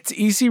 it's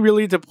easy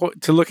really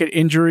to look at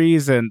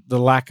injuries and the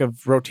lack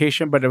of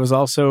rotation, but it was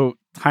also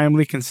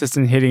timely,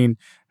 consistent hitting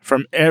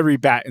from every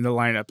bat in the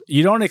lineup.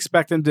 You don't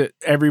expect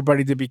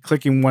everybody to be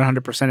clicking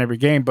 100% every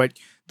game, but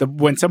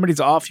when somebody's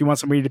off, you want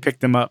somebody to pick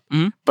them up.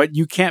 But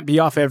you can't be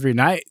off every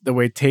night the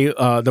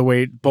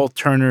way both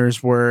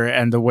Turners were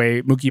and the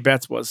way Mookie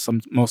Betts was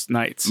most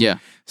nights. Yeah.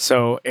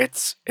 So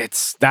it's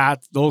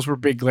that those were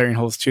big glaring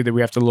holes too that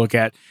we have to look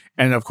at,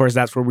 and of course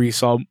that's where we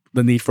saw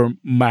the need for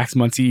Max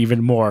Muncy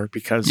even more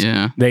because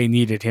they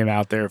needed him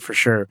out there for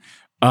sure.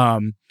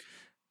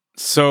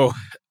 So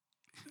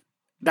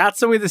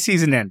that's the way the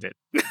season ended.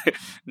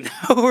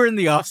 Now we're in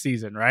the off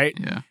season, right?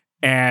 Yeah.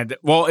 And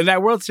well, in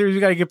that World Series,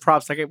 we got to give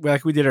props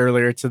like we did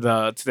earlier to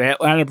the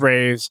Atlanta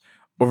Braves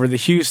over the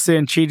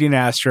Houston cheating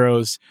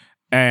Astros,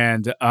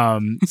 and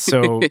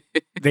so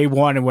they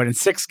won in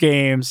 6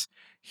 games.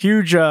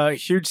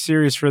 Huge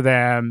series for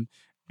them,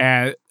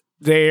 and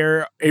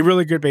they're a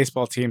really good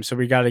baseball team. So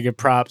we got to give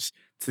props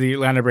to the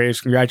Atlanta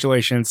Braves.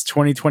 Congratulations,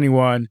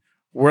 2021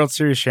 World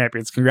Series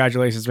champions.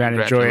 Congratulations, man.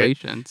 Enjoy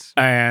it.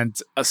 And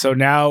so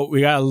now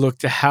we got to look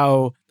to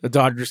how the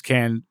Dodgers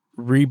can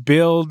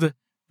rebuild,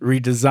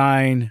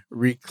 redesign,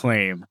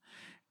 reclaim.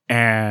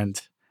 And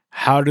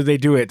how do they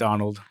do it,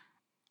 Donald?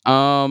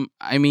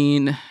 I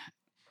mean,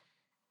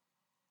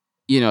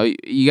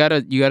 you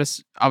gotta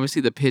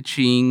obviously the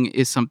pitching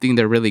is something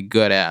they're really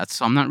good at.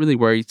 So I'm not really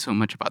worried so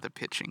much about the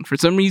pitching. For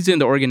some reason,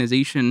 the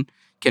organization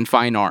can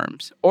find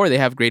arms, or they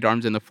have great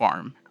arms in the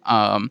farm.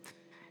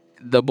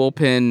 The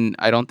bullpen,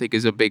 I don't think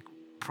is a big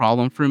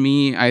problem for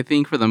me. I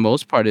think for the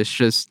most part, it's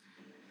just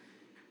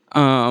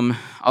a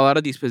lot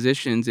of these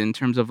positions in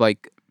terms of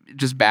like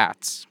just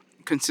bats,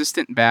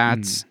 consistent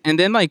bats, and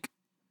then like,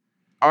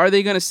 are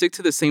they going to stick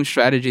to the same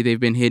strategy they've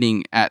been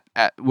hitting at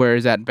where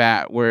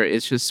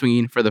it's just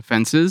swinging for the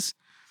fences,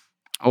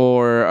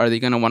 or are they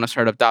going to want to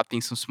start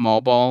adopting some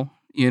small ball?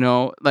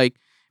 Like,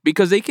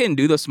 because they can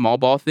do the small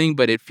ball thing,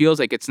 but it feels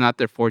like it's not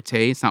their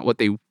forte. It's not what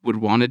they would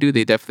want to do.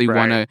 They definitely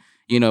want to.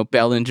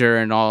 Bellinger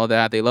and all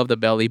that. They love the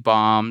belly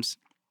bombs.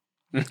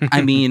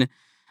 I mean,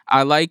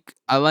 I like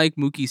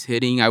Mookie's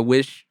hitting. I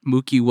wish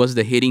Mookie was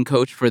the hitting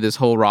coach for this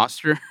whole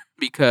roster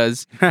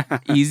because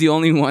he's the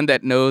only one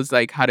that knows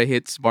like how to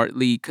hit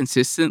smartly,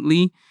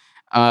 consistently.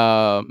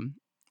 And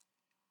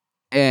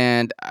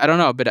I don't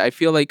know, but I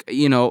feel like,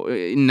 now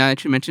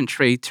that you mentioned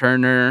Trey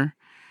Turner,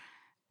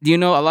 a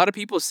lot of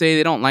people say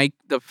they don't like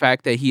the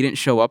fact that he didn't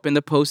show up in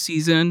the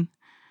postseason.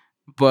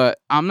 But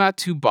I'm not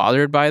too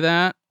bothered by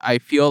that. I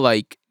feel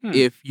like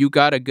if you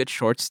got a good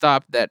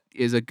shortstop that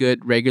is a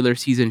good regular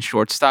season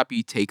shortstop,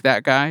 you take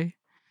that guy.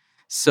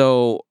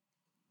 So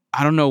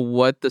I don't know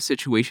what the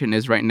situation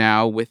is right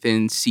now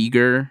within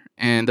Seager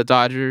and the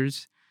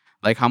Dodgers,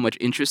 like how much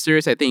interest there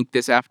is. I think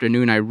this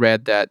afternoon I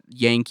read that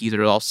Yankees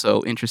are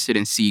also interested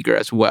in Seager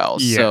as well.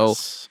 Yes. So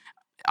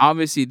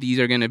obviously these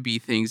are going to be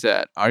things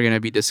that are going to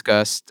be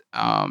discussed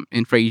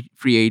in free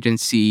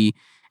agency,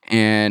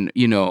 and,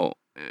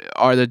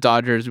 are the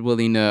Dodgers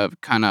willing to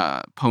kind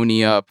of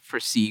pony up for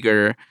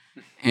Seager?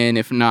 And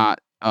if not,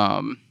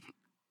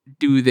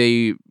 do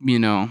they,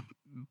 do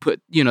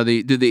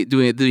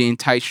they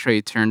entice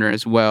Trey Turner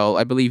as well?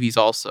 I believe he's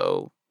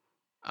also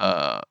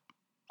a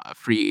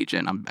free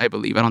agent. I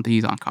believe. I don't think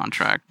he's on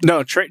contract.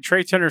 No,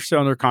 Trey Turner's still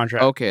under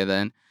contract. Okay,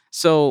 then.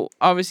 So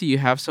obviously you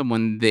have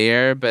someone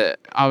there, but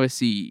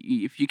obviously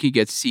if you could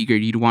get Seager,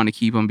 you'd want to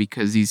keep him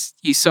because he's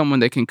someone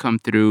that can come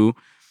through.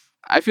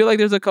 I feel like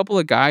there's a couple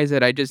of guys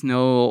that I just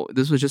know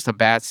this was just a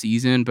bad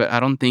season, but I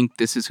don't think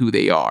this is who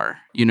they are.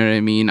 You know what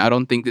I mean? I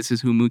don't think this is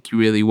who Mookie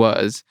really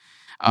was.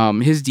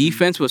 His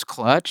defense was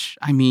clutch.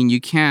 I mean, you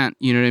can't,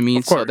 you know what I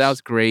mean? So that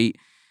was great.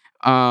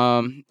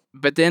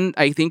 But then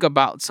I think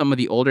about some of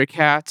the older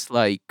cats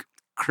like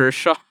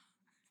Kershaw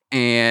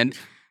and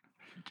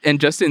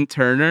Justin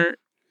Turner.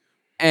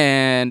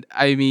 And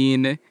I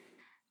mean,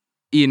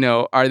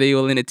 are they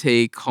willing to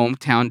take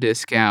hometown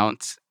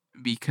discounts?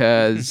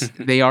 Because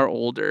they are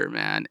older,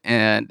 man,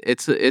 and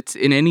it's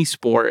in any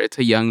sport, it's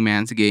a young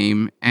man's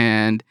game,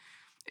 and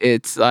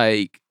it's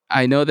like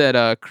I know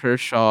that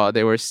Kershaw,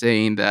 they were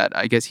saying that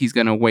I guess he's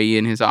gonna weigh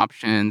in his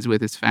options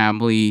with his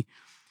family.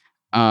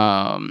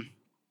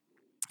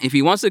 If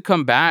he wants to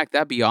come back,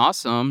 that'd be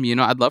awesome.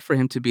 I'd love for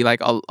him to be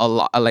like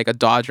a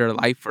Dodger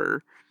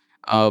lifer,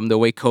 the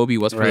way Kobe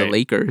was for the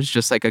Lakers,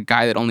 just like a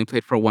guy that only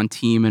played for one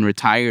team and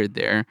retired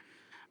there.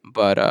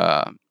 But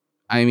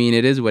I mean,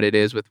 it is what it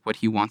is with what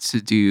he wants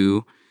to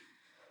do.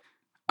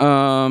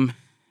 And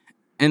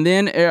And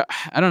then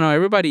I don't know,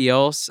 everybody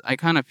else. I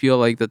kind of feel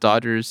like the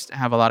Dodgers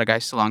have a lot of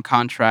guys still on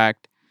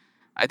contract.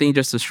 I think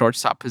just the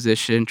shortstop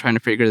position, trying to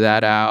figure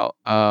that out.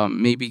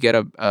 Maybe get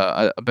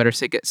a better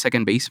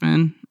second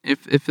baseman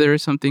if there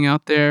is something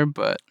out there.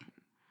 But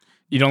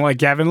you don't like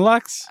Gavin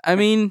Lux? I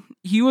mean,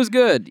 he was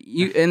good.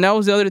 And that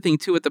was the other thing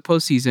too with the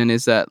postseason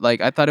is that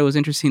like I thought it was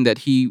interesting that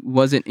he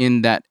wasn't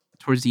in that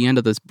towards the end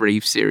of this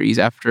Brave series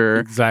after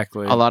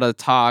exactly a lot of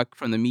talk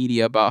from the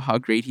media about how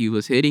great he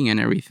was hitting and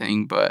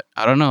everything. But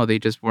I don't know, they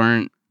just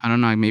weren't. I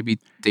don't know. Maybe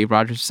Dave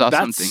Rogers saw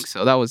something.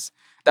 So that was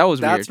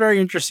weird. That's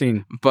very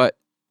interesting. But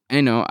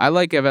I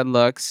like Evan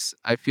Lux.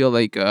 I feel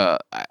like I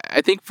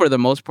think for the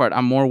most part,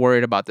 I'm more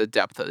worried about the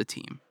depth of the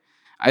team.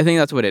 I think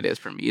that's what it is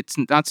for me. It's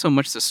not so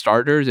much the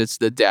starters; it's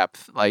the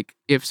depth. Like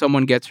if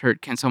someone gets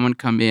hurt, can someone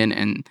come in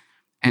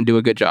and do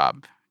a good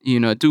job?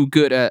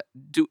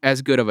 Do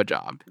as good of a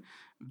job.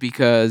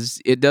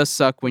 Because it does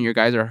suck when your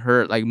guys are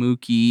hurt, like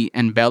Mookie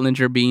and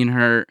Bellinger being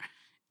hurt,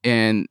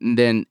 and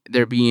then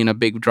there being a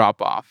big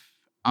drop off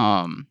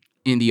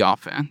in the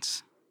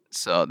offense.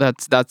 So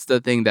that's the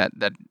thing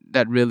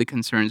that really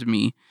concerns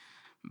me.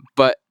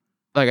 But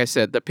like I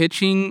said, the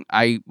pitching,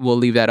 I will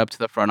leave that up to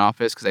the front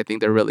office because I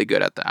think they're really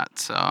good at that.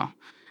 So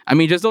I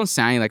mean, just don't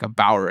sign like a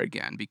Bauer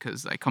again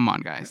because like, come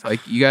on, guys, like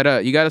you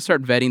gotta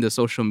start vetting the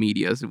social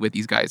medias with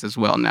these guys as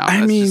well now.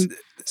 That's just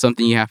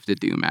something you have to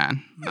do,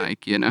 man.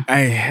 Like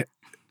I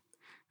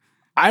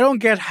don't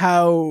get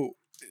how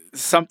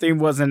something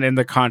wasn't in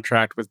the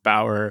contract with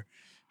Bauer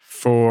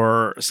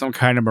for some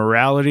kind of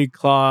morality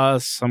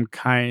clause,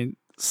 something.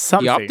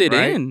 He opted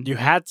right? in. You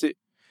had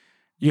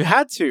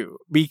to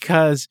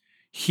because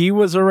he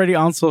was already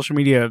on social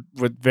media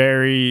with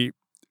very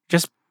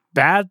just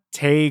bad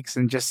takes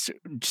and just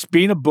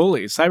being a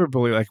bully,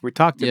 cyberbully, like we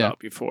talked about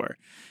before.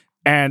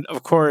 And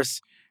of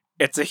course,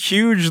 it's a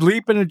huge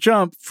leap and a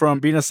jump from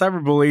being a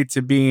cyberbully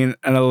to being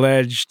an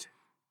alleged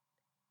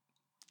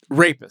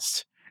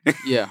rapist.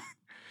 Yeah.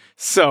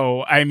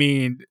 So, I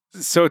mean,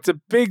 it's a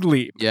big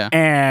leap. Yeah.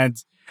 And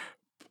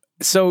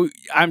so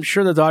I'm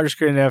sure the Dodgers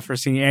couldn't have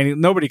foreseen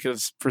nobody could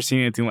have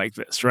foreseen anything like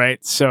this,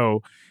 right?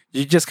 So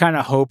you just kind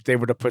of hope they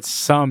would have put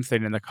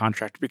something in the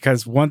contract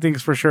because one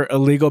thing's for sure, a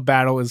legal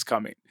battle is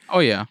coming. Oh,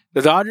 yeah.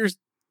 The Dodgers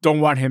don't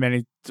want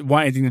anything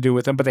to do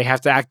with him, but they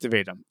have to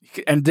activate him.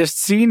 And just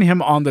seeing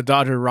him on the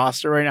Dodger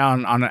roster right now,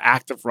 on an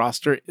active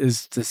roster,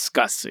 is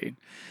disgusting.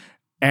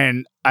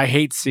 And I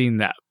hate seeing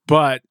that.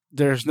 But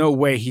there's no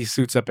way he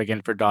suits up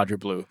again for Dodger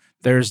Blue.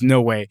 There's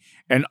no way.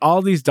 And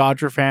all these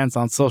Dodger fans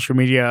on social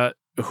media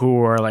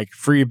who are like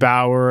free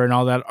Bauer and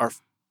all that are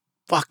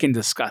fucking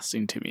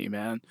disgusting to me,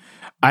 man.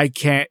 I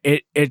can't.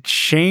 It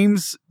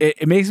shames.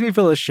 It makes me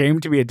feel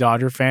ashamed to be a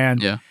Dodger fan.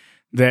 Yeah.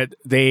 That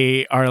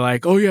they are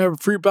like, oh yeah,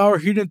 free Bauer,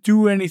 he didn't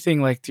do anything.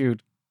 Like,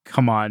 dude,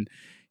 come on.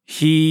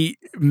 He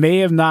may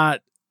have not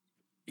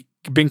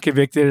been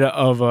convicted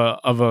of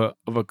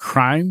a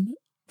crime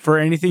for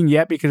anything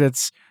yet because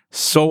it's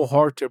so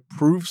hard to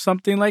prove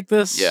something like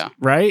this. Yeah.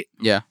 Right?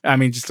 Yeah. I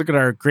mean, just look at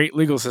our great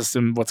legal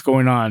system, what's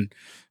going on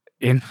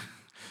in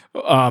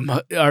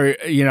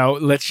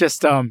let's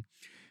just to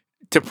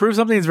prove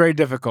something is very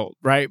difficult,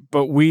 right?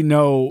 But we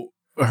know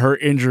her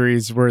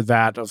injuries were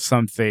that of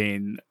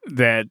something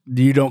that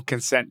you don't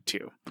consent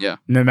to. Yeah.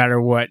 No matter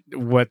what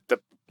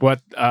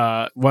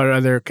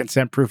other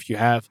consent proof you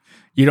have,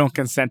 you don't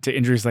consent to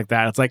injuries like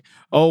that. It's like,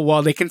 oh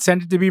well, they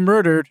consented to be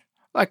murdered.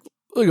 Like,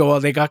 well,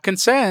 they got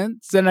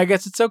consent, then I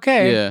guess it's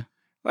okay. Yeah.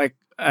 Like,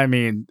 I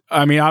mean,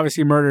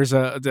 obviously, murder is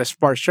a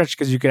far stretch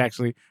because you could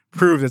actually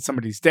prove that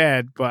somebody's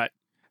dead, but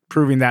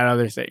proving that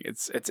other thing,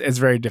 it's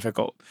very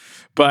difficult.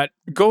 But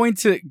going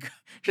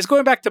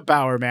back to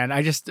Bauer, man,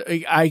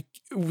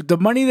 the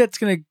money that's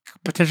going to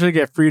potentially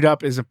get freed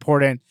up is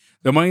important.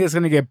 The money that's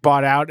going to get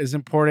bought out is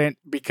important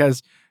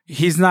because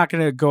he's not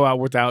going to go out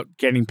without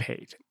getting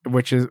paid,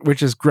 which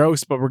is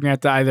gross. But we're going to have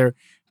to either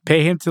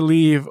pay him to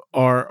leave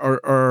or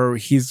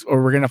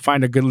we're going to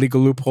find a good legal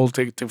loophole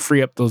to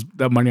free up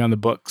that money on the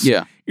books.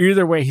 Yeah.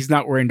 Either way, he's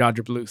not wearing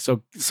Dodger blue.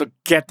 So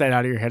get that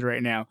out of your head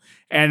right now.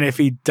 And if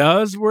he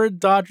does wear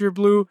Dodger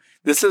blue,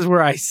 this is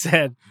where I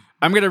said,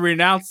 I'm going to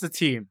renounce the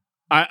team.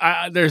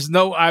 I'm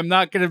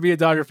not going to be a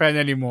Dodger fan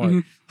anymore. Mm-hmm.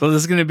 So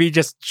this is going to be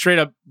just straight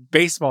up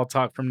baseball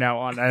talk from now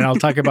on. And I'll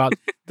talk about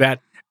that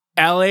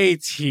LA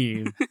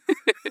team.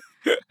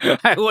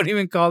 I won't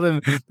even call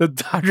them the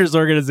Dodgers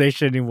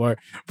organization anymore.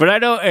 But I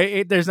know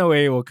there's no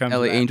way it will come.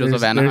 LA Angels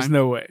of Anaheim. There's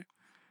no way.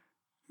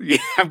 Yeah,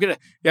 I'm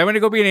gonna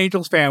go be an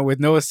Angels fan with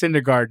Noah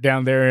Syndergaard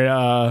down there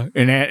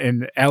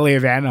in LA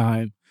of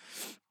Anaheim.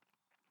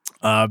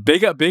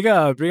 Big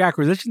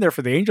acquisition there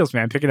for the Angels,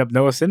 man. Picking up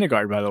Noah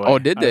Syndergaard, by the way. Oh,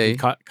 did they?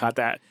 Caught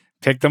that?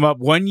 Picked them up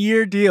 1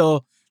 year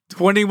deal,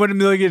 $21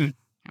 million.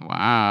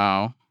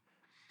 Wow.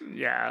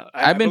 Yeah,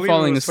 I've been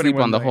falling asleep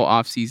on the whole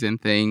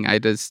offseason thing. I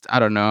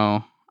don't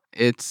know.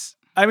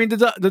 I mean,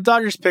 the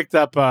Dodgers picked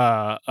up,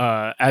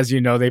 as you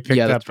know, they picked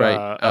up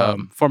right.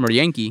 Former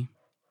Yankee,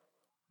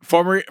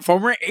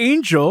 former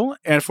Angel,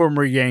 and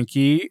former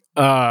Yankee.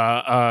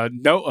 What's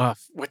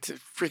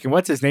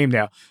his name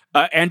now?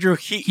 Andrew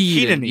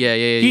Heaney. Yeah.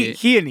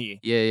 Heaney.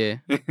 Yeah.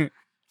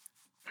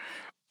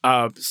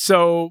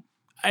 So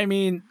I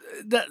mean,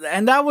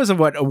 and that was a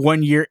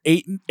 1 year,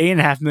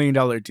 $8.5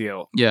 million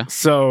deal. Yeah.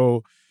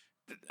 So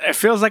it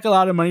feels like a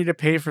lot of money to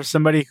pay for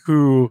somebody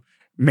who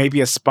may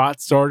be a spot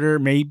starter,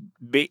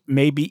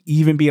 maybe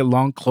even be a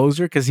long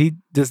closer because he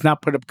does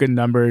not put up good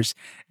numbers.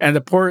 And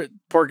the poor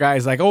guy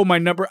is like, oh,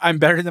 I'm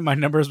better than my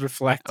numbers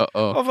reflect.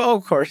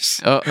 Of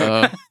course.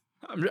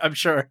 I'm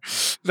sure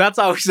that's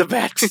always a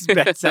bad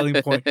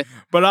selling point.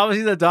 But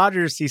obviously the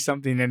Dodgers see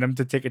something in him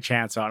to take a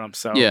chance on him.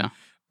 So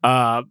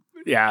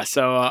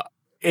So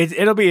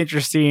it'll be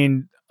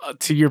interesting.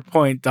 To your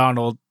point,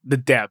 Donald, the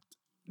depth.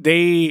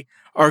 They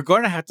are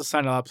going to have to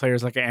sign a lot of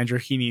players like Andrew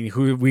Heaney,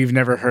 who we've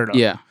never heard of.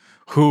 Yeah.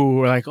 Who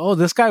were like, oh,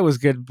 this guy was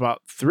good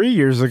about 3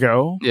 years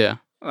ago. Yeah.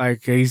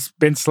 Like, he's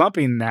been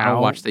slumping now.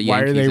 I'll watch the Why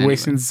Yankees are they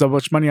wasting so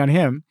much money on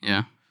him?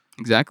 Yeah,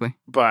 exactly.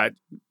 But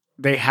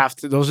they have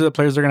to. Those are the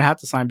players they're going to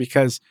have to sign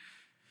because,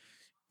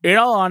 in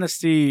all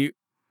honesty,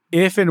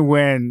 if and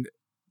when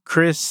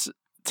Chris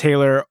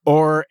Taylor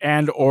or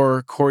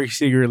Corey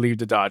Seager leave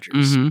the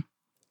Dodgers,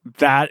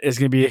 that is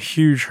going to be a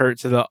huge hurt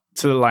to the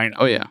lineup.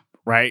 Oh yeah,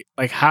 right.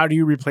 Like, how do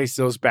you replace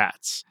those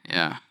bats?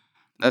 Yeah,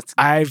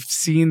 I've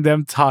seen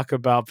them talk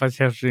about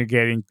potentially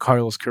getting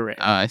Carlos Correa.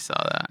 I saw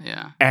that.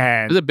 Yeah,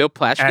 and was it Bill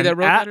Plaschke that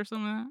wrote that or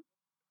something like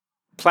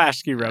that?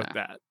 Plaschke wrote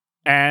that.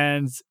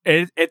 And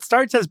it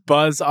starts as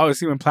buzz,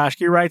 obviously, when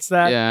Plaschke writes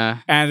that. Yeah.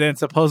 And then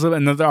supposedly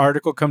another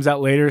article comes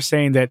out later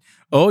saying that,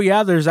 oh,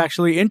 yeah, there's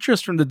actually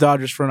interest from the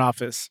Dodgers front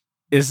office.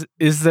 Is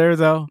there,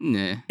 though?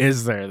 Nah.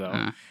 Is there,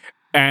 though?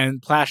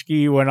 And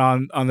Plaschke went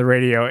on the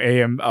radio,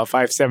 AM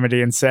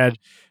 570, and said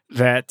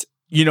that,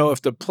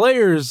 if the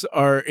players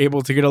are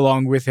able to get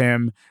along with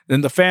him,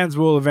 then the fans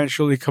will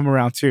eventually come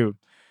around, too.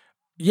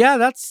 Yeah,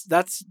 that's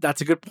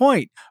a good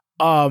point.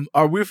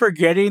 Are we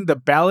forgetting the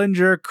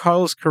Ballinger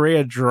Carlos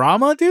Correa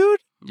drama, dude?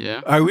 Yeah.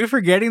 Are we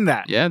forgetting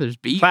that? Yeah, there's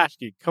beef.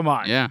 Plaschke, come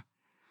on. Yeah.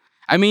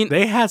 I mean,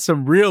 they had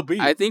some real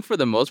beef. I think for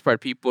the most part,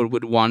 people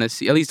would want to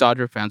see, at least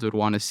Dodger fans would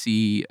want to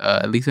see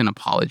at least an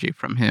apology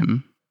from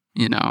him.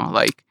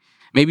 Like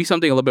maybe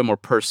something a little bit more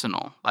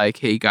personal. Like,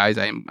 hey guys,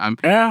 I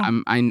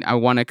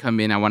want to come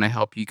in, I want to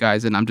help you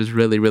guys, and I'm just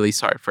really, really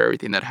sorry for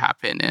everything that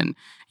happened, and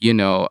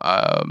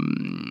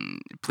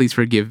please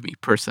forgive me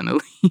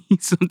personally,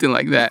 something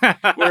like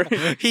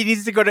that. He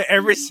needs to go to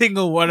every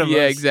single one of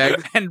us,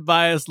 exactly, and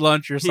buy us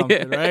lunch or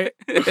something, right?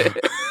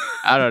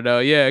 I don't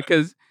know,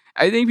 because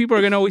I think people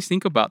are gonna always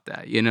think about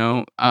that,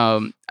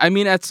 I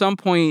mean, at some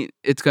point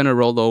it's gonna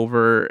roll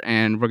over,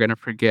 and we're gonna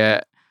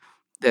forget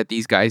that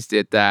these guys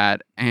did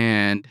that,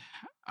 and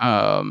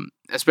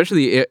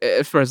especially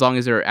for as long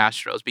as they're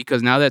Astros,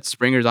 because now that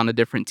Springer's on a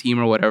different team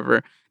or whatever,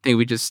 I think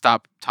we just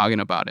stop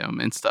talking about him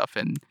and stuff,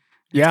 and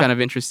it's kind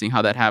of interesting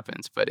how that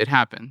happens, but it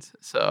happens.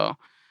 So,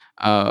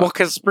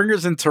 because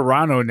Springer's in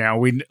Toronto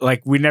now.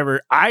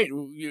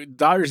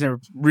 Dodgers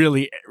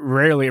rarely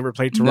ever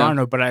played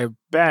Toronto, but I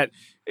bet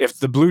if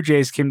the Blue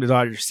Jays came to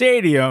Dodger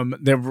Stadium,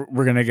 then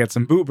we're gonna get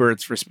some boo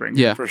birds for Springer.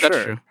 Yeah, for sure.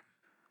 True.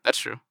 That's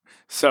true.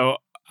 So,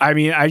 I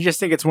mean, I just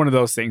think it's one of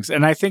those things.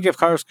 And I think if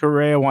Carlos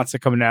Correa wants to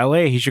come to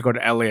LA, he should go to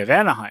LA of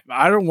Anaheim.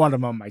 I don't want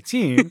him on my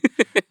team.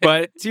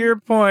 But to your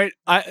point,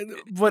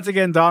 once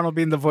again, Donald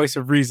being the voice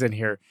of reason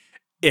here,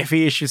 if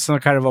he issues some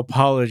kind of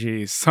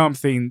apology,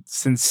 something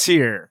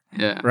sincere,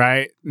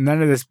 right?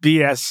 None of this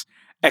BS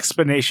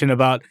explanation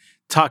about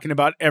talking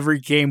about every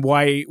game,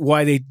 why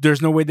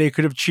there's no way they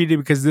could have cheated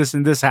because this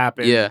and this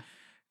happened. Yeah.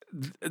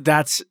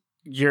 That's...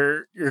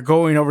 You're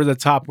going over the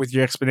top with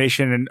your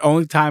explanation, and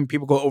only time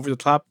people go over the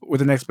top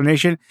with an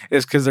explanation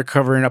is because they're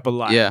covering up a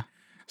lie. Yeah.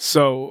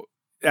 So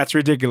that's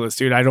ridiculous,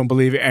 dude. I don't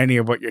believe any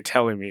of what you're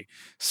telling me.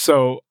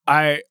 So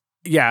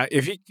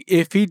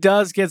if he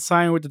does get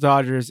signed with the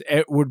Dodgers,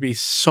 it would be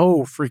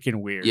so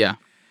freaking weird. Yeah.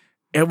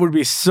 It would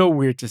be so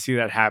weird to see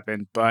that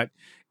happen. But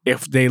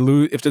if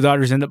the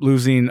Dodgers end up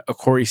losing a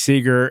Corey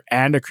Seager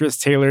and a Chris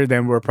Taylor,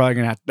 then we're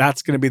probably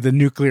that's gonna be the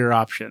nuclear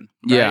option.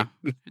 Right?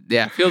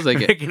 Yeah, feels like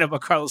it. Picking up a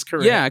Carlos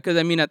Correa. Yeah, because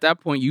I mean, at that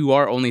point, you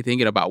are only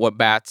thinking about what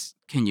bats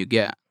can you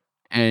get,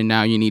 and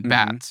now you need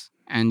bats,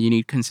 and you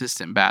need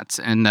consistent bats,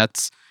 and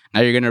that's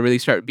now you're gonna really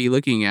start be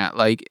looking at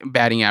like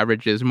batting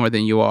averages more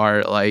than you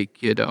are like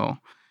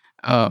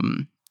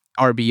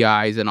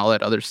RBIs and all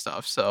that other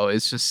stuff. So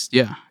it's just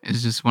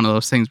one of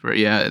those things where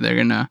they're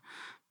gonna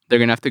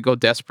have to go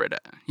desperate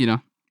at,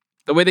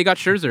 the way they got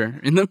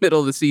Scherzer in the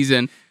middle of the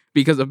season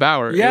because of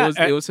Bauer. Yeah,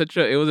 it was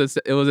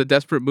a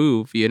desperate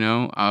move.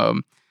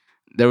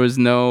 There was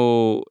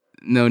no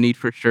need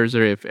for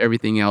Scherzer if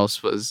everything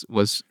else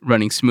was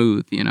running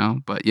smooth.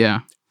 But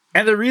yeah.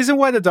 And the reason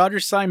why the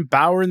Dodgers signed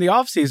Bauer in the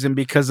offseason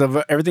because of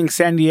everything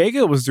San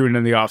Diego was doing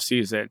in the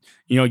offseason.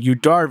 Yu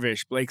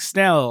Darvish, Blake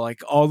Snell,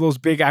 like all those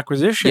big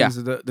acquisitions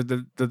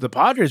the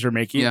Padres were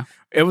making. Yeah.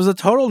 It was a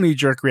total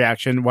knee-jerk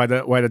reaction why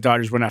the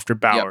Dodgers went after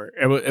Bauer.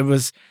 Yeah. It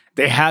was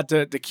they had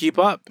to keep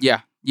up.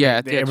 Yeah.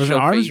 Yeah. It was an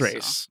arms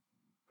race.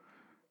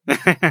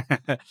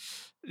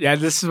 Yeah,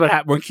 this is what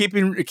happens when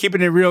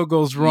keeping it real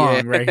goes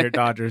wrong right here,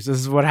 Dodgers. This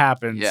is what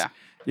happens. Yeah.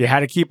 You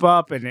had to keep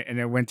up and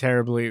it went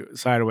terribly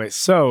sideways.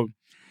 So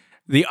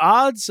The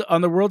odds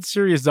on the World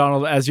Series,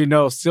 Donald, as you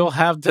know, still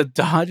have the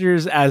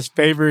Dodgers as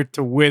favored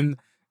to win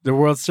the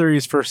World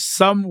Series for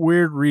some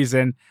weird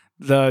reason.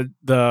 The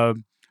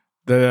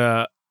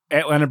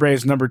Atlanta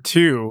Braves number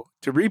 2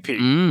 to repeat,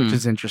 which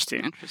is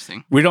interesting.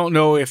 Interesting. We don't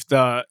know if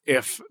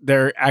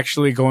they're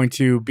actually going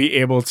to be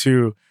able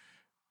to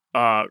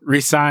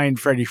re-sign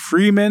Freddie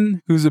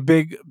Freeman, who's a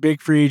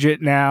big free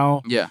agent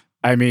now. Yeah.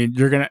 I mean,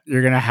 you're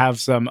gonna have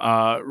some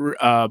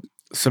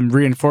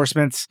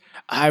reinforcements.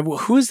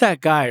 Who's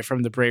that guy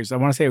from the Braves? I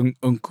want to say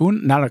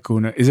Acuna, not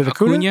Acuna. Is it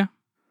Acuna?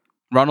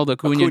 Ronald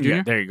Acuna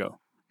Jr. There you go.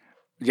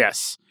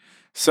 Yes.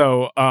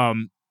 So,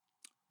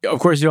 of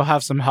course, you'll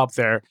have some help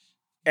there,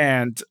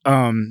 and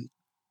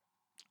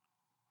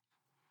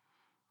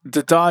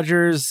the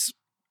Dodgers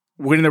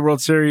winning the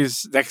World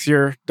Series next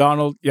year,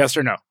 Donald. Yes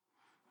or no?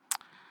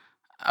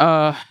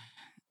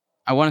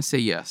 I want to say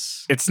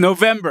yes. It's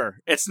November.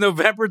 It's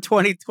November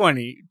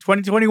 2020,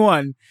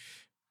 2021.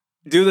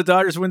 Do the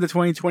Dodgers win the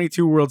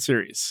 2022 World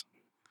Series?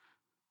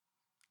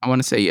 I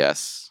want to say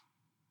yes.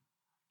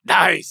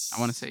 Nice. I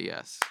want to say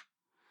yes.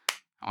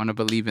 I want to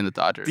believe in the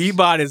Dodgers.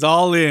 D-Bot is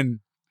all in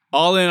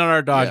on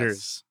our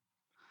Dodgers.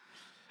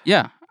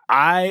 Yes.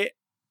 Yeah.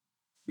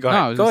 Go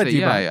ahead. Go ahead,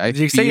 D-Bot. Yeah,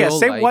 you say yes.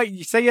 Say why.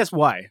 You say yes.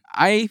 Why?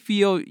 I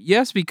feel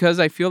yes because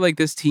I feel like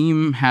this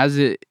team has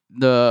a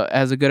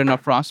good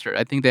enough roster.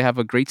 I think they have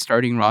a great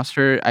starting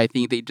roster. I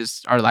think they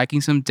just are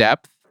lacking some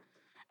depth,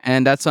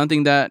 and that's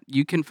something that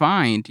you can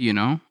find. You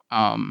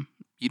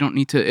don't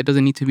need to. It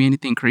doesn't need to be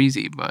anything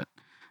crazy, but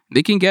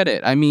they can get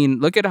it. I mean,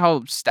 look at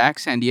how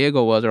stacked San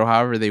Diego was, or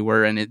however they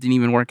were, and it didn't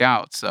even work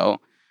out. So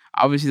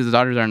obviously the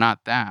Dodgers are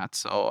not that.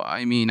 So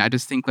I mean, I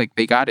just think like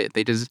they got it.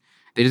 They just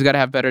got to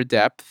have better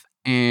depth.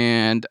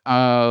 And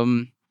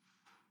then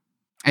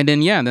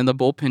the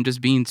bullpen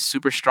just being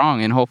super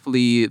strong, and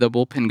hopefully the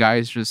bullpen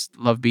guys just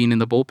love being in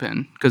the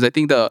bullpen, because I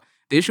think the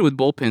issue with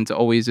bullpens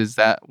always is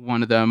that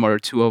one of them or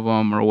two of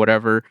them or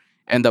whatever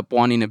end up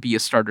wanting to be a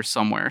starter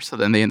somewhere, so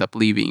then they end up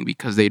leaving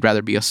because they'd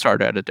rather be a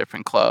starter at a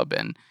different club,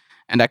 and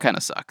that kind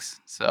of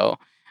sucks. So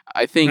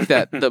I think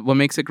that what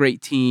makes a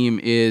great team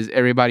is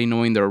everybody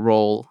knowing their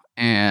role,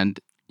 and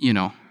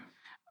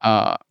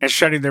and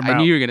shutting their mouth. I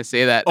knew you were gonna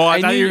say that. Oh, I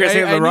thought you were gonna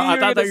say the Rock.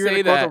 I thought you were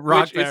gonna say the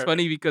Rock. Which is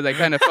funny because I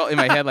kind of felt in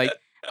my head like,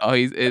 oh,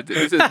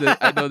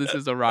 I know this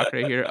is a Rock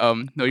right here.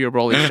 No, your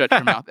role is shut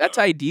your mouth. That's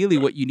ideally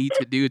what you need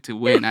to do to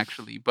win,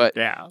 actually. But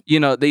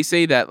yeah, they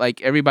say that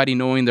like everybody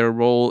knowing their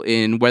role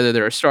in whether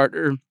they're a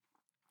starter,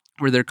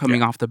 where they're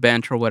coming off the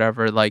bench or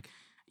whatever, like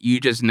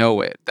you just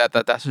know it.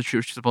 That's what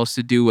you're supposed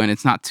to do, and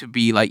it's not to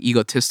be like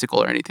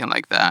egotistical or anything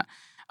like that,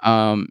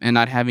 and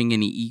not having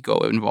any ego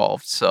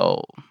involved.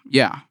 So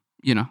yeah.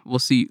 We'll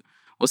see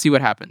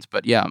what happens.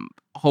 But yeah,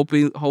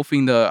 hoping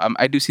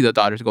I do see the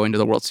Dodgers going to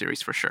the World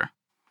Series for sure.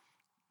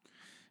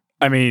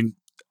 I mean,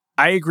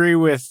 I agree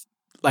with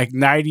like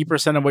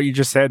 90% of what you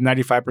just said,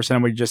 95%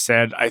 of what you just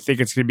said. I think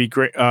it's going to be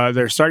great.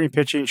 Their starting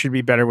pitching should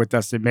be better with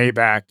Dustin May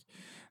back.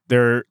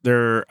 They're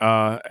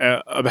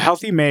a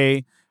healthy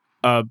May,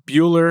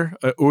 Bueller,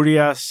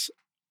 Urias,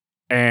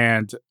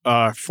 and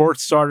fourth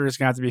starter is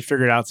going to have to be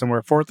figured out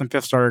somewhere. Fourth and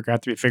fifth starter are going to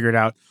have to be figured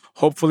out.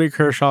 Hopefully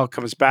Kershaw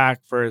comes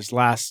back for his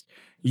last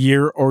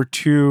year or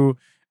two,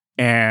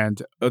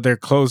 and their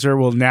closer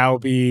will now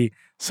be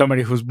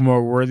somebody who's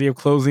more worthy of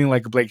closing,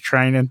 like Blake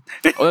Trinan.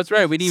 Oh, that's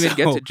right. We didn't even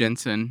get to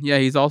Jensen. Yeah,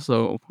 he's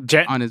also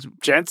on his...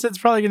 Jensen's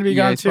probably going to be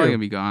gone, he's too. Probably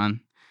going to be gone.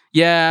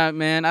 Yeah,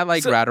 man, I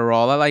like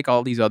Ratterall. I like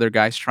all these other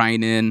guys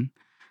trying in.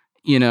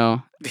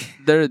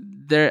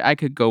 They're I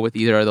could go with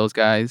either of those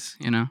guys,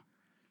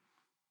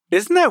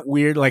 Isn't that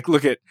weird? Like,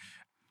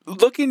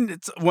 looking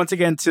once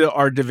again to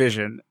our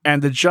division,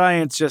 and the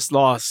Giants just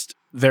lost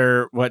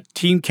their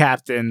team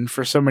captain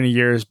for so many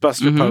years,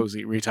 Buster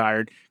Posey,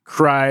 retired,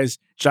 cries,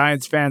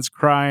 Giants fans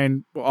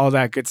crying, all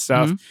that good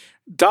stuff.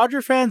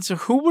 Dodger fans,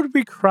 who would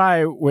we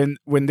cry when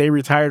they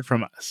retired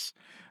from us?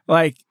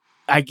 Like,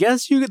 I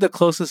guess the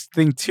closest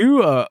thing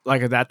to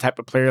like that type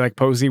of player like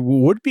Posey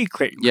would be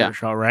Clayton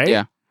Kershaw, right?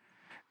 Yeah.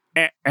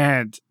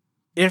 And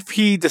if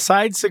he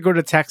decides to go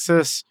to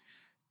Texas,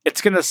 it's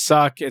going to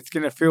suck. It's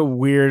going to feel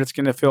weird. It's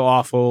going to feel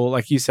awful.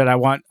 Like you said,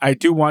 I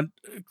do want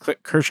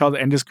Kershaw to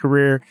end his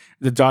career in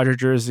the Dodger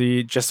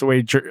jersey, just the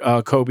way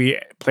Kobe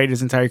played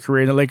his entire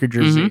career in the Laker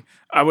jersey.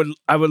 I would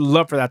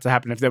love for that to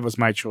happen if that was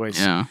my choice.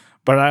 Yeah.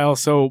 But I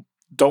also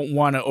don't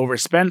want to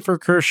overspend for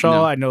Kershaw.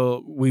 No. I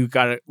know we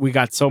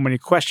got so many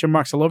question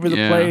marks all over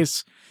the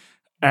place.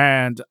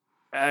 And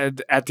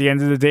at the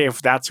end of the day,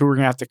 if that's who we're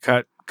going to have to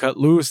cut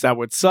loose, that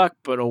would suck.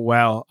 But oh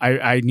well.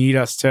 I need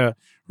us to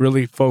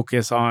really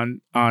focus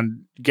on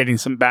getting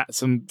some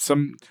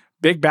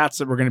big bats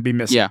that we're going to be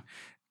missing. Yeah.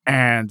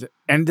 And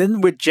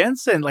then with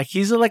Jensen, like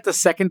he's like the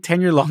second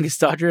 10-year longest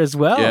Dodger as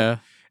well. Yeah.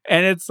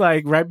 And it's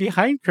like right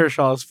behind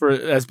Kershaw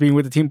as being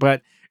with the team.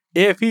 But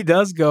if he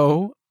does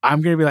go,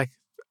 I'm going to be like,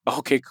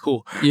 okay,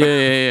 cool.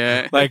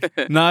 Yeah. Like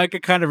now I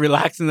could kind of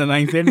relax in the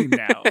ninth inning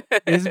now.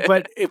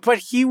 But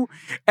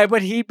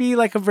he'd be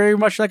like very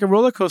much like a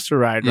roller coaster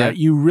ride, right?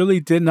 You really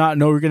did not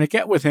know what you're going to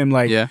get with him.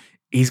 Like,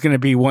 he's going to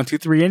be 1, 2,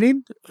 3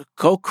 inning.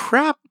 Go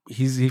crap.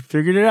 he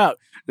figured it out.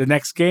 The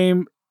next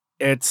game,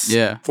 it's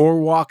 4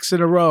 walks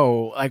in a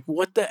row. Like,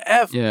 what the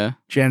F,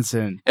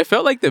 Jensen? It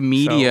felt like the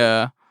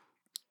media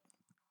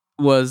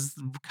was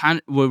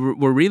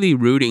were really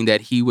rooting that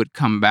he would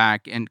come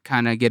back and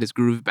kind of get his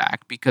groove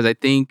back, because I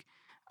think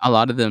a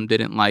lot of them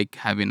didn't like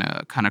having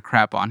a kind of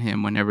crap on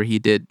him whenever he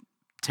did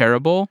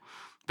terrible.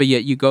 But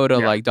yet you go to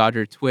like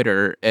Dodger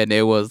Twitter and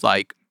it was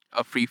like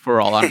a free for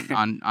all on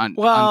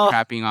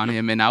crapping on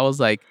him, and I was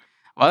like,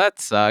 well, that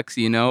sucks,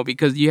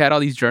 because you had all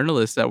these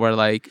journalists that were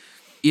like,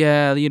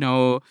 yeah,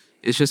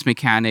 it's just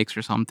mechanics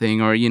or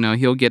something, or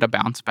he'll get a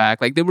bounce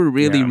back. Like, they were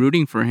really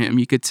rooting for him,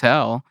 you could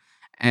tell.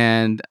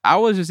 And I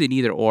was just in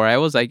either or. I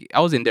was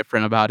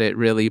indifferent about it,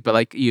 really. But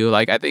like you,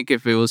 I think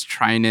if it was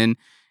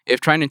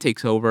if Trinan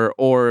takes over,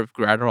 or if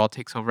Gratterall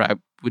takes over, I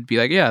would be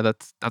like, yeah,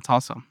 that's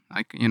awesome.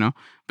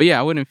 But yeah,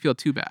 I wouldn't feel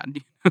too bad.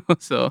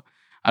 So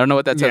I don't know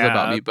what that says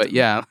about me, but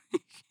yeah.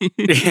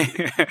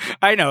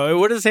 I know.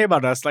 What does it say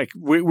about us? Like,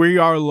 we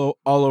are all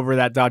over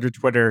that Dodger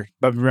Twitter,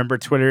 but remember,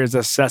 Twitter is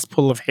a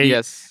cesspool of hate,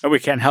 and we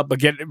can't help but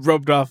get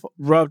rubbed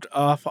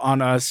off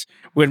on us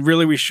when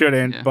really we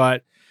shouldn't. Yeah.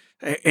 But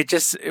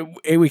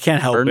we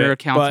can't help Burner it.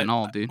 Accounts but and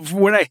all, dude.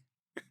 When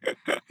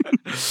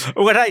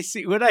I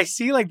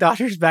see like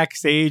Dodgers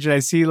backstage, and I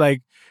see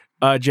like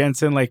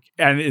Jensen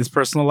and his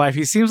personal life,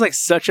 he seems like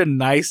such a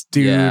nice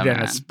dude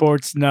and a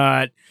sports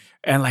nut,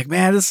 and like,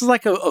 man, this is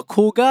like a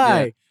cool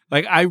guy. Yeah.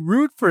 Like, I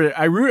root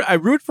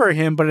for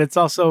him, but it's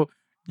also,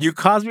 you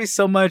cause me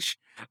so much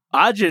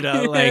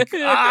agita. Like,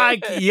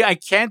 I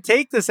can't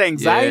take this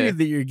anxiety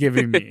that you're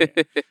giving me.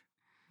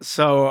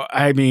 So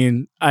I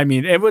mean,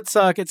 it would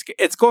suck.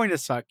 It's going to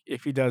suck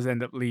if he does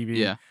end up leaving.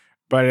 Yeah.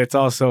 But it's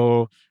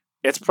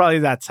probably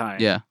that time.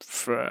 Yeah.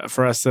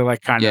 For us to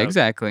like kind of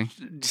exactly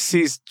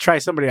try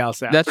somebody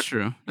else out. That's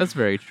true. That's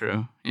very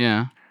true.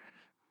 Yeah.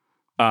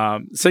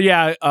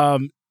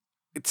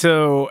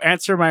 To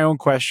answer my own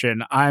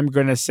question, I'm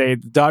gonna say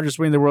the Dodgers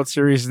win the World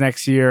Series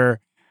next year.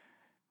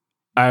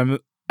 I'm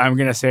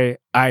gonna say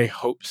I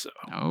hope so.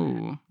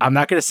 Oh. I'm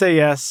not gonna say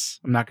yes.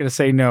 I'm not gonna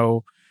say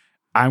no.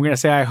 I'm going to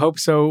say I hope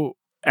so,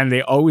 and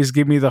they always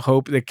give me the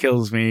hope that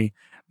kills me.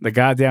 The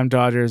goddamn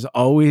Dodgers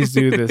always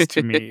do this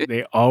to me.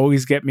 They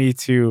always get me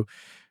to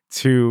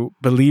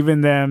believe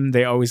in them.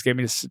 They always get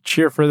me to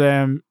cheer for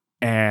them,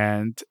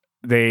 and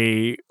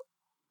they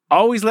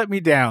always let me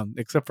down,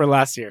 except for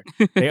last year.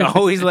 They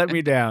always let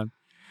me down,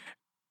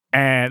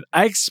 and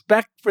I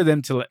expect for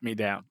them to let me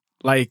down.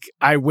 Like,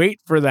 I wait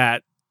for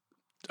that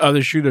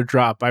other shoe to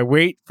drop. I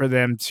wait for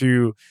them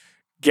to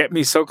get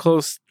me so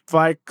close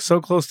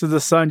to the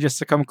sun just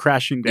to come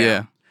crashing down.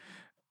 Yeah.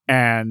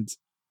 And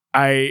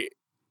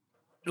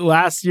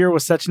last year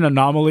was such an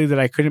anomaly that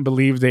I couldn't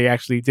believe they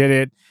actually did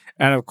it.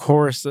 And of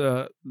course,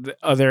 the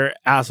other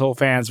asshole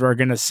fans were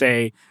going to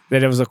say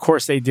that of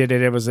course they did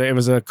it. It was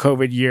a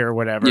COVID year or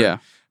whatever. Yeah.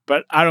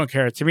 But I don't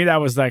care. To me, that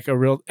was like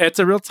it's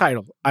a real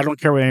title. I don't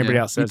care what anybody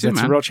else says.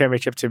 It's a real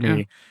championship to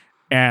me.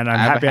 And I'm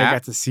happy I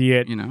got to see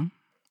it.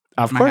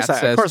 Of course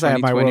I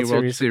have my World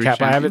Series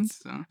cap. I have it.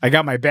 So. I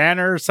got my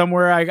banner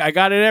somewhere. I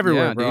got it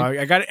everywhere, bro.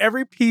 Dude. I got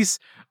every piece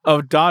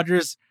of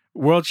Dodgers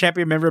World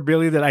Champion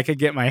memorabilia that I could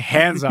get my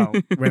hands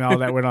on when all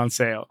that went on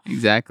sale.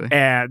 Exactly.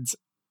 And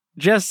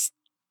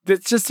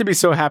it's just to be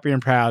so happy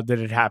and proud that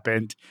it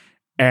happened.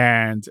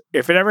 And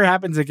if it ever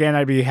happens again,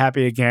 I'd be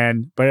happy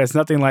again. But it's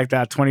nothing like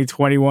that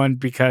 2021,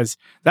 because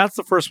that's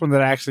the first one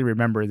that I actually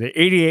remember. The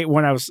 88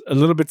 one, I was a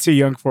little bit too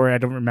young for it. I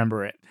don't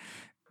remember it.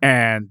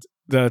 And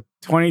the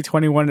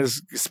 2021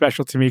 is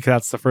special to me because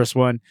that's the first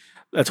one.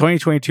 The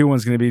 2022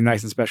 one's going to be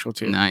nice and special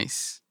too.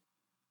 Nice.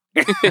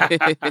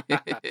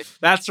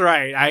 That's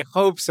right. I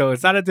hope so.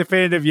 It's not a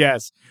definitive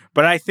yes,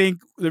 but I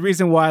think the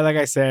reason why, like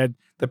I said,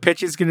 the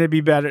pitch is going to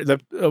be better.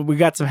 We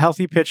got some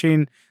healthy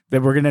pitching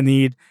that we're going to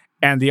need,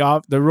 and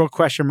the real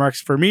question marks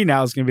for me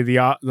now is going to be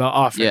the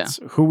offense,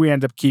 who we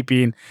end up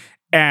keeping,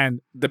 and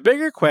the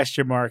bigger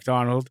question mark,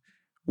 Donald,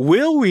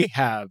 will we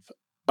have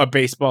a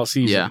baseball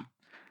season? Yeah.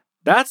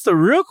 That's the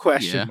real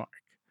question mark.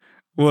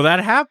 Will that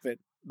happen?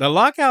 The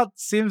lockout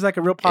seems like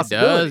a real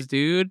possibility. It does,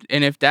 dude.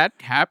 And if that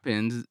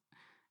happens,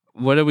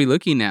 what are we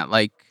looking at?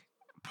 Like,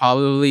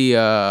 probably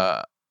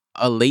a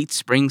late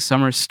spring,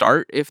 summer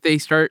start. If they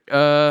start,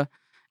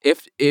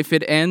 if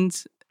it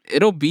ends,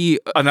 it'll be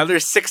another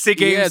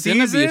 60-game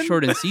season. It's gonna be a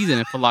shortened season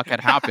if the lockout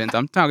happens.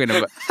 I'm talking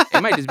about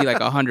it might just be like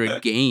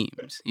 100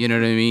 games. You know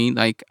what I mean?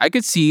 Like, I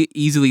could see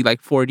easily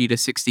like 40 to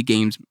 60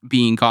 games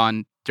being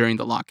gone during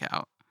the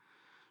lockout.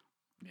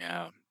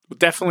 Yeah,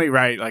 definitely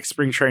right. Like,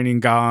 spring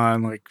training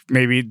gone, like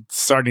maybe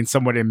starting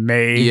somewhat in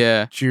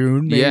May,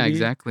 June, maybe. Yeah,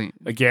 exactly.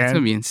 Again. That's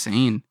going to be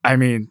insane. I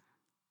mean,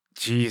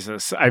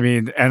 Jesus. I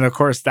mean, and of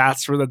course,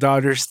 that's where the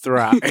Dodgers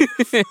thrive.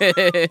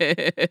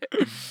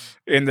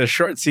 In the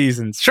short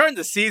seasons. Shorten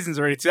the seasons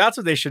already, too. That's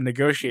what they should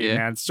negotiate,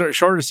 man.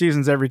 Shorter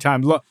seasons every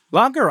time.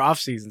 Longer off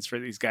seasons for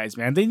these guys,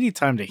 man. They need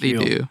time to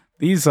heal. They do.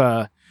 These,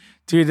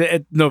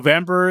 dude,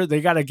 November,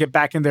 they got to get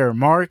back in there in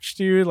March,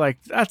 dude. Like,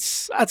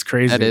 that's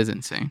crazy. That is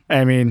insane.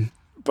 I mean,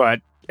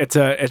 but it's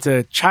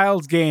a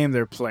child's game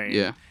they're playing.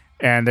 Yeah.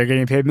 and they're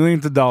getting paid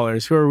millions of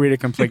dollars. Who are we to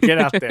complain? Get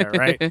out there,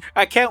 right?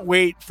 I can't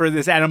wait for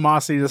this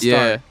animosity to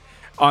start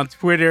on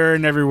Twitter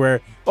and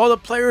everywhere. Oh, the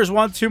players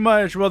want too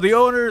much. Well, the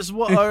owners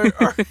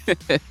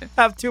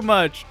have too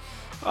much.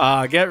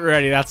 Get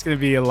ready. That's going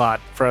to be a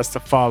lot for us to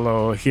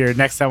follow here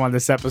next time on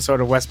this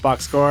episode of West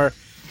Box Score.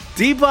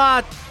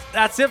 D-Bot,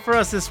 that's it for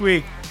us this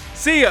week.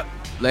 See ya.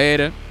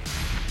 Later.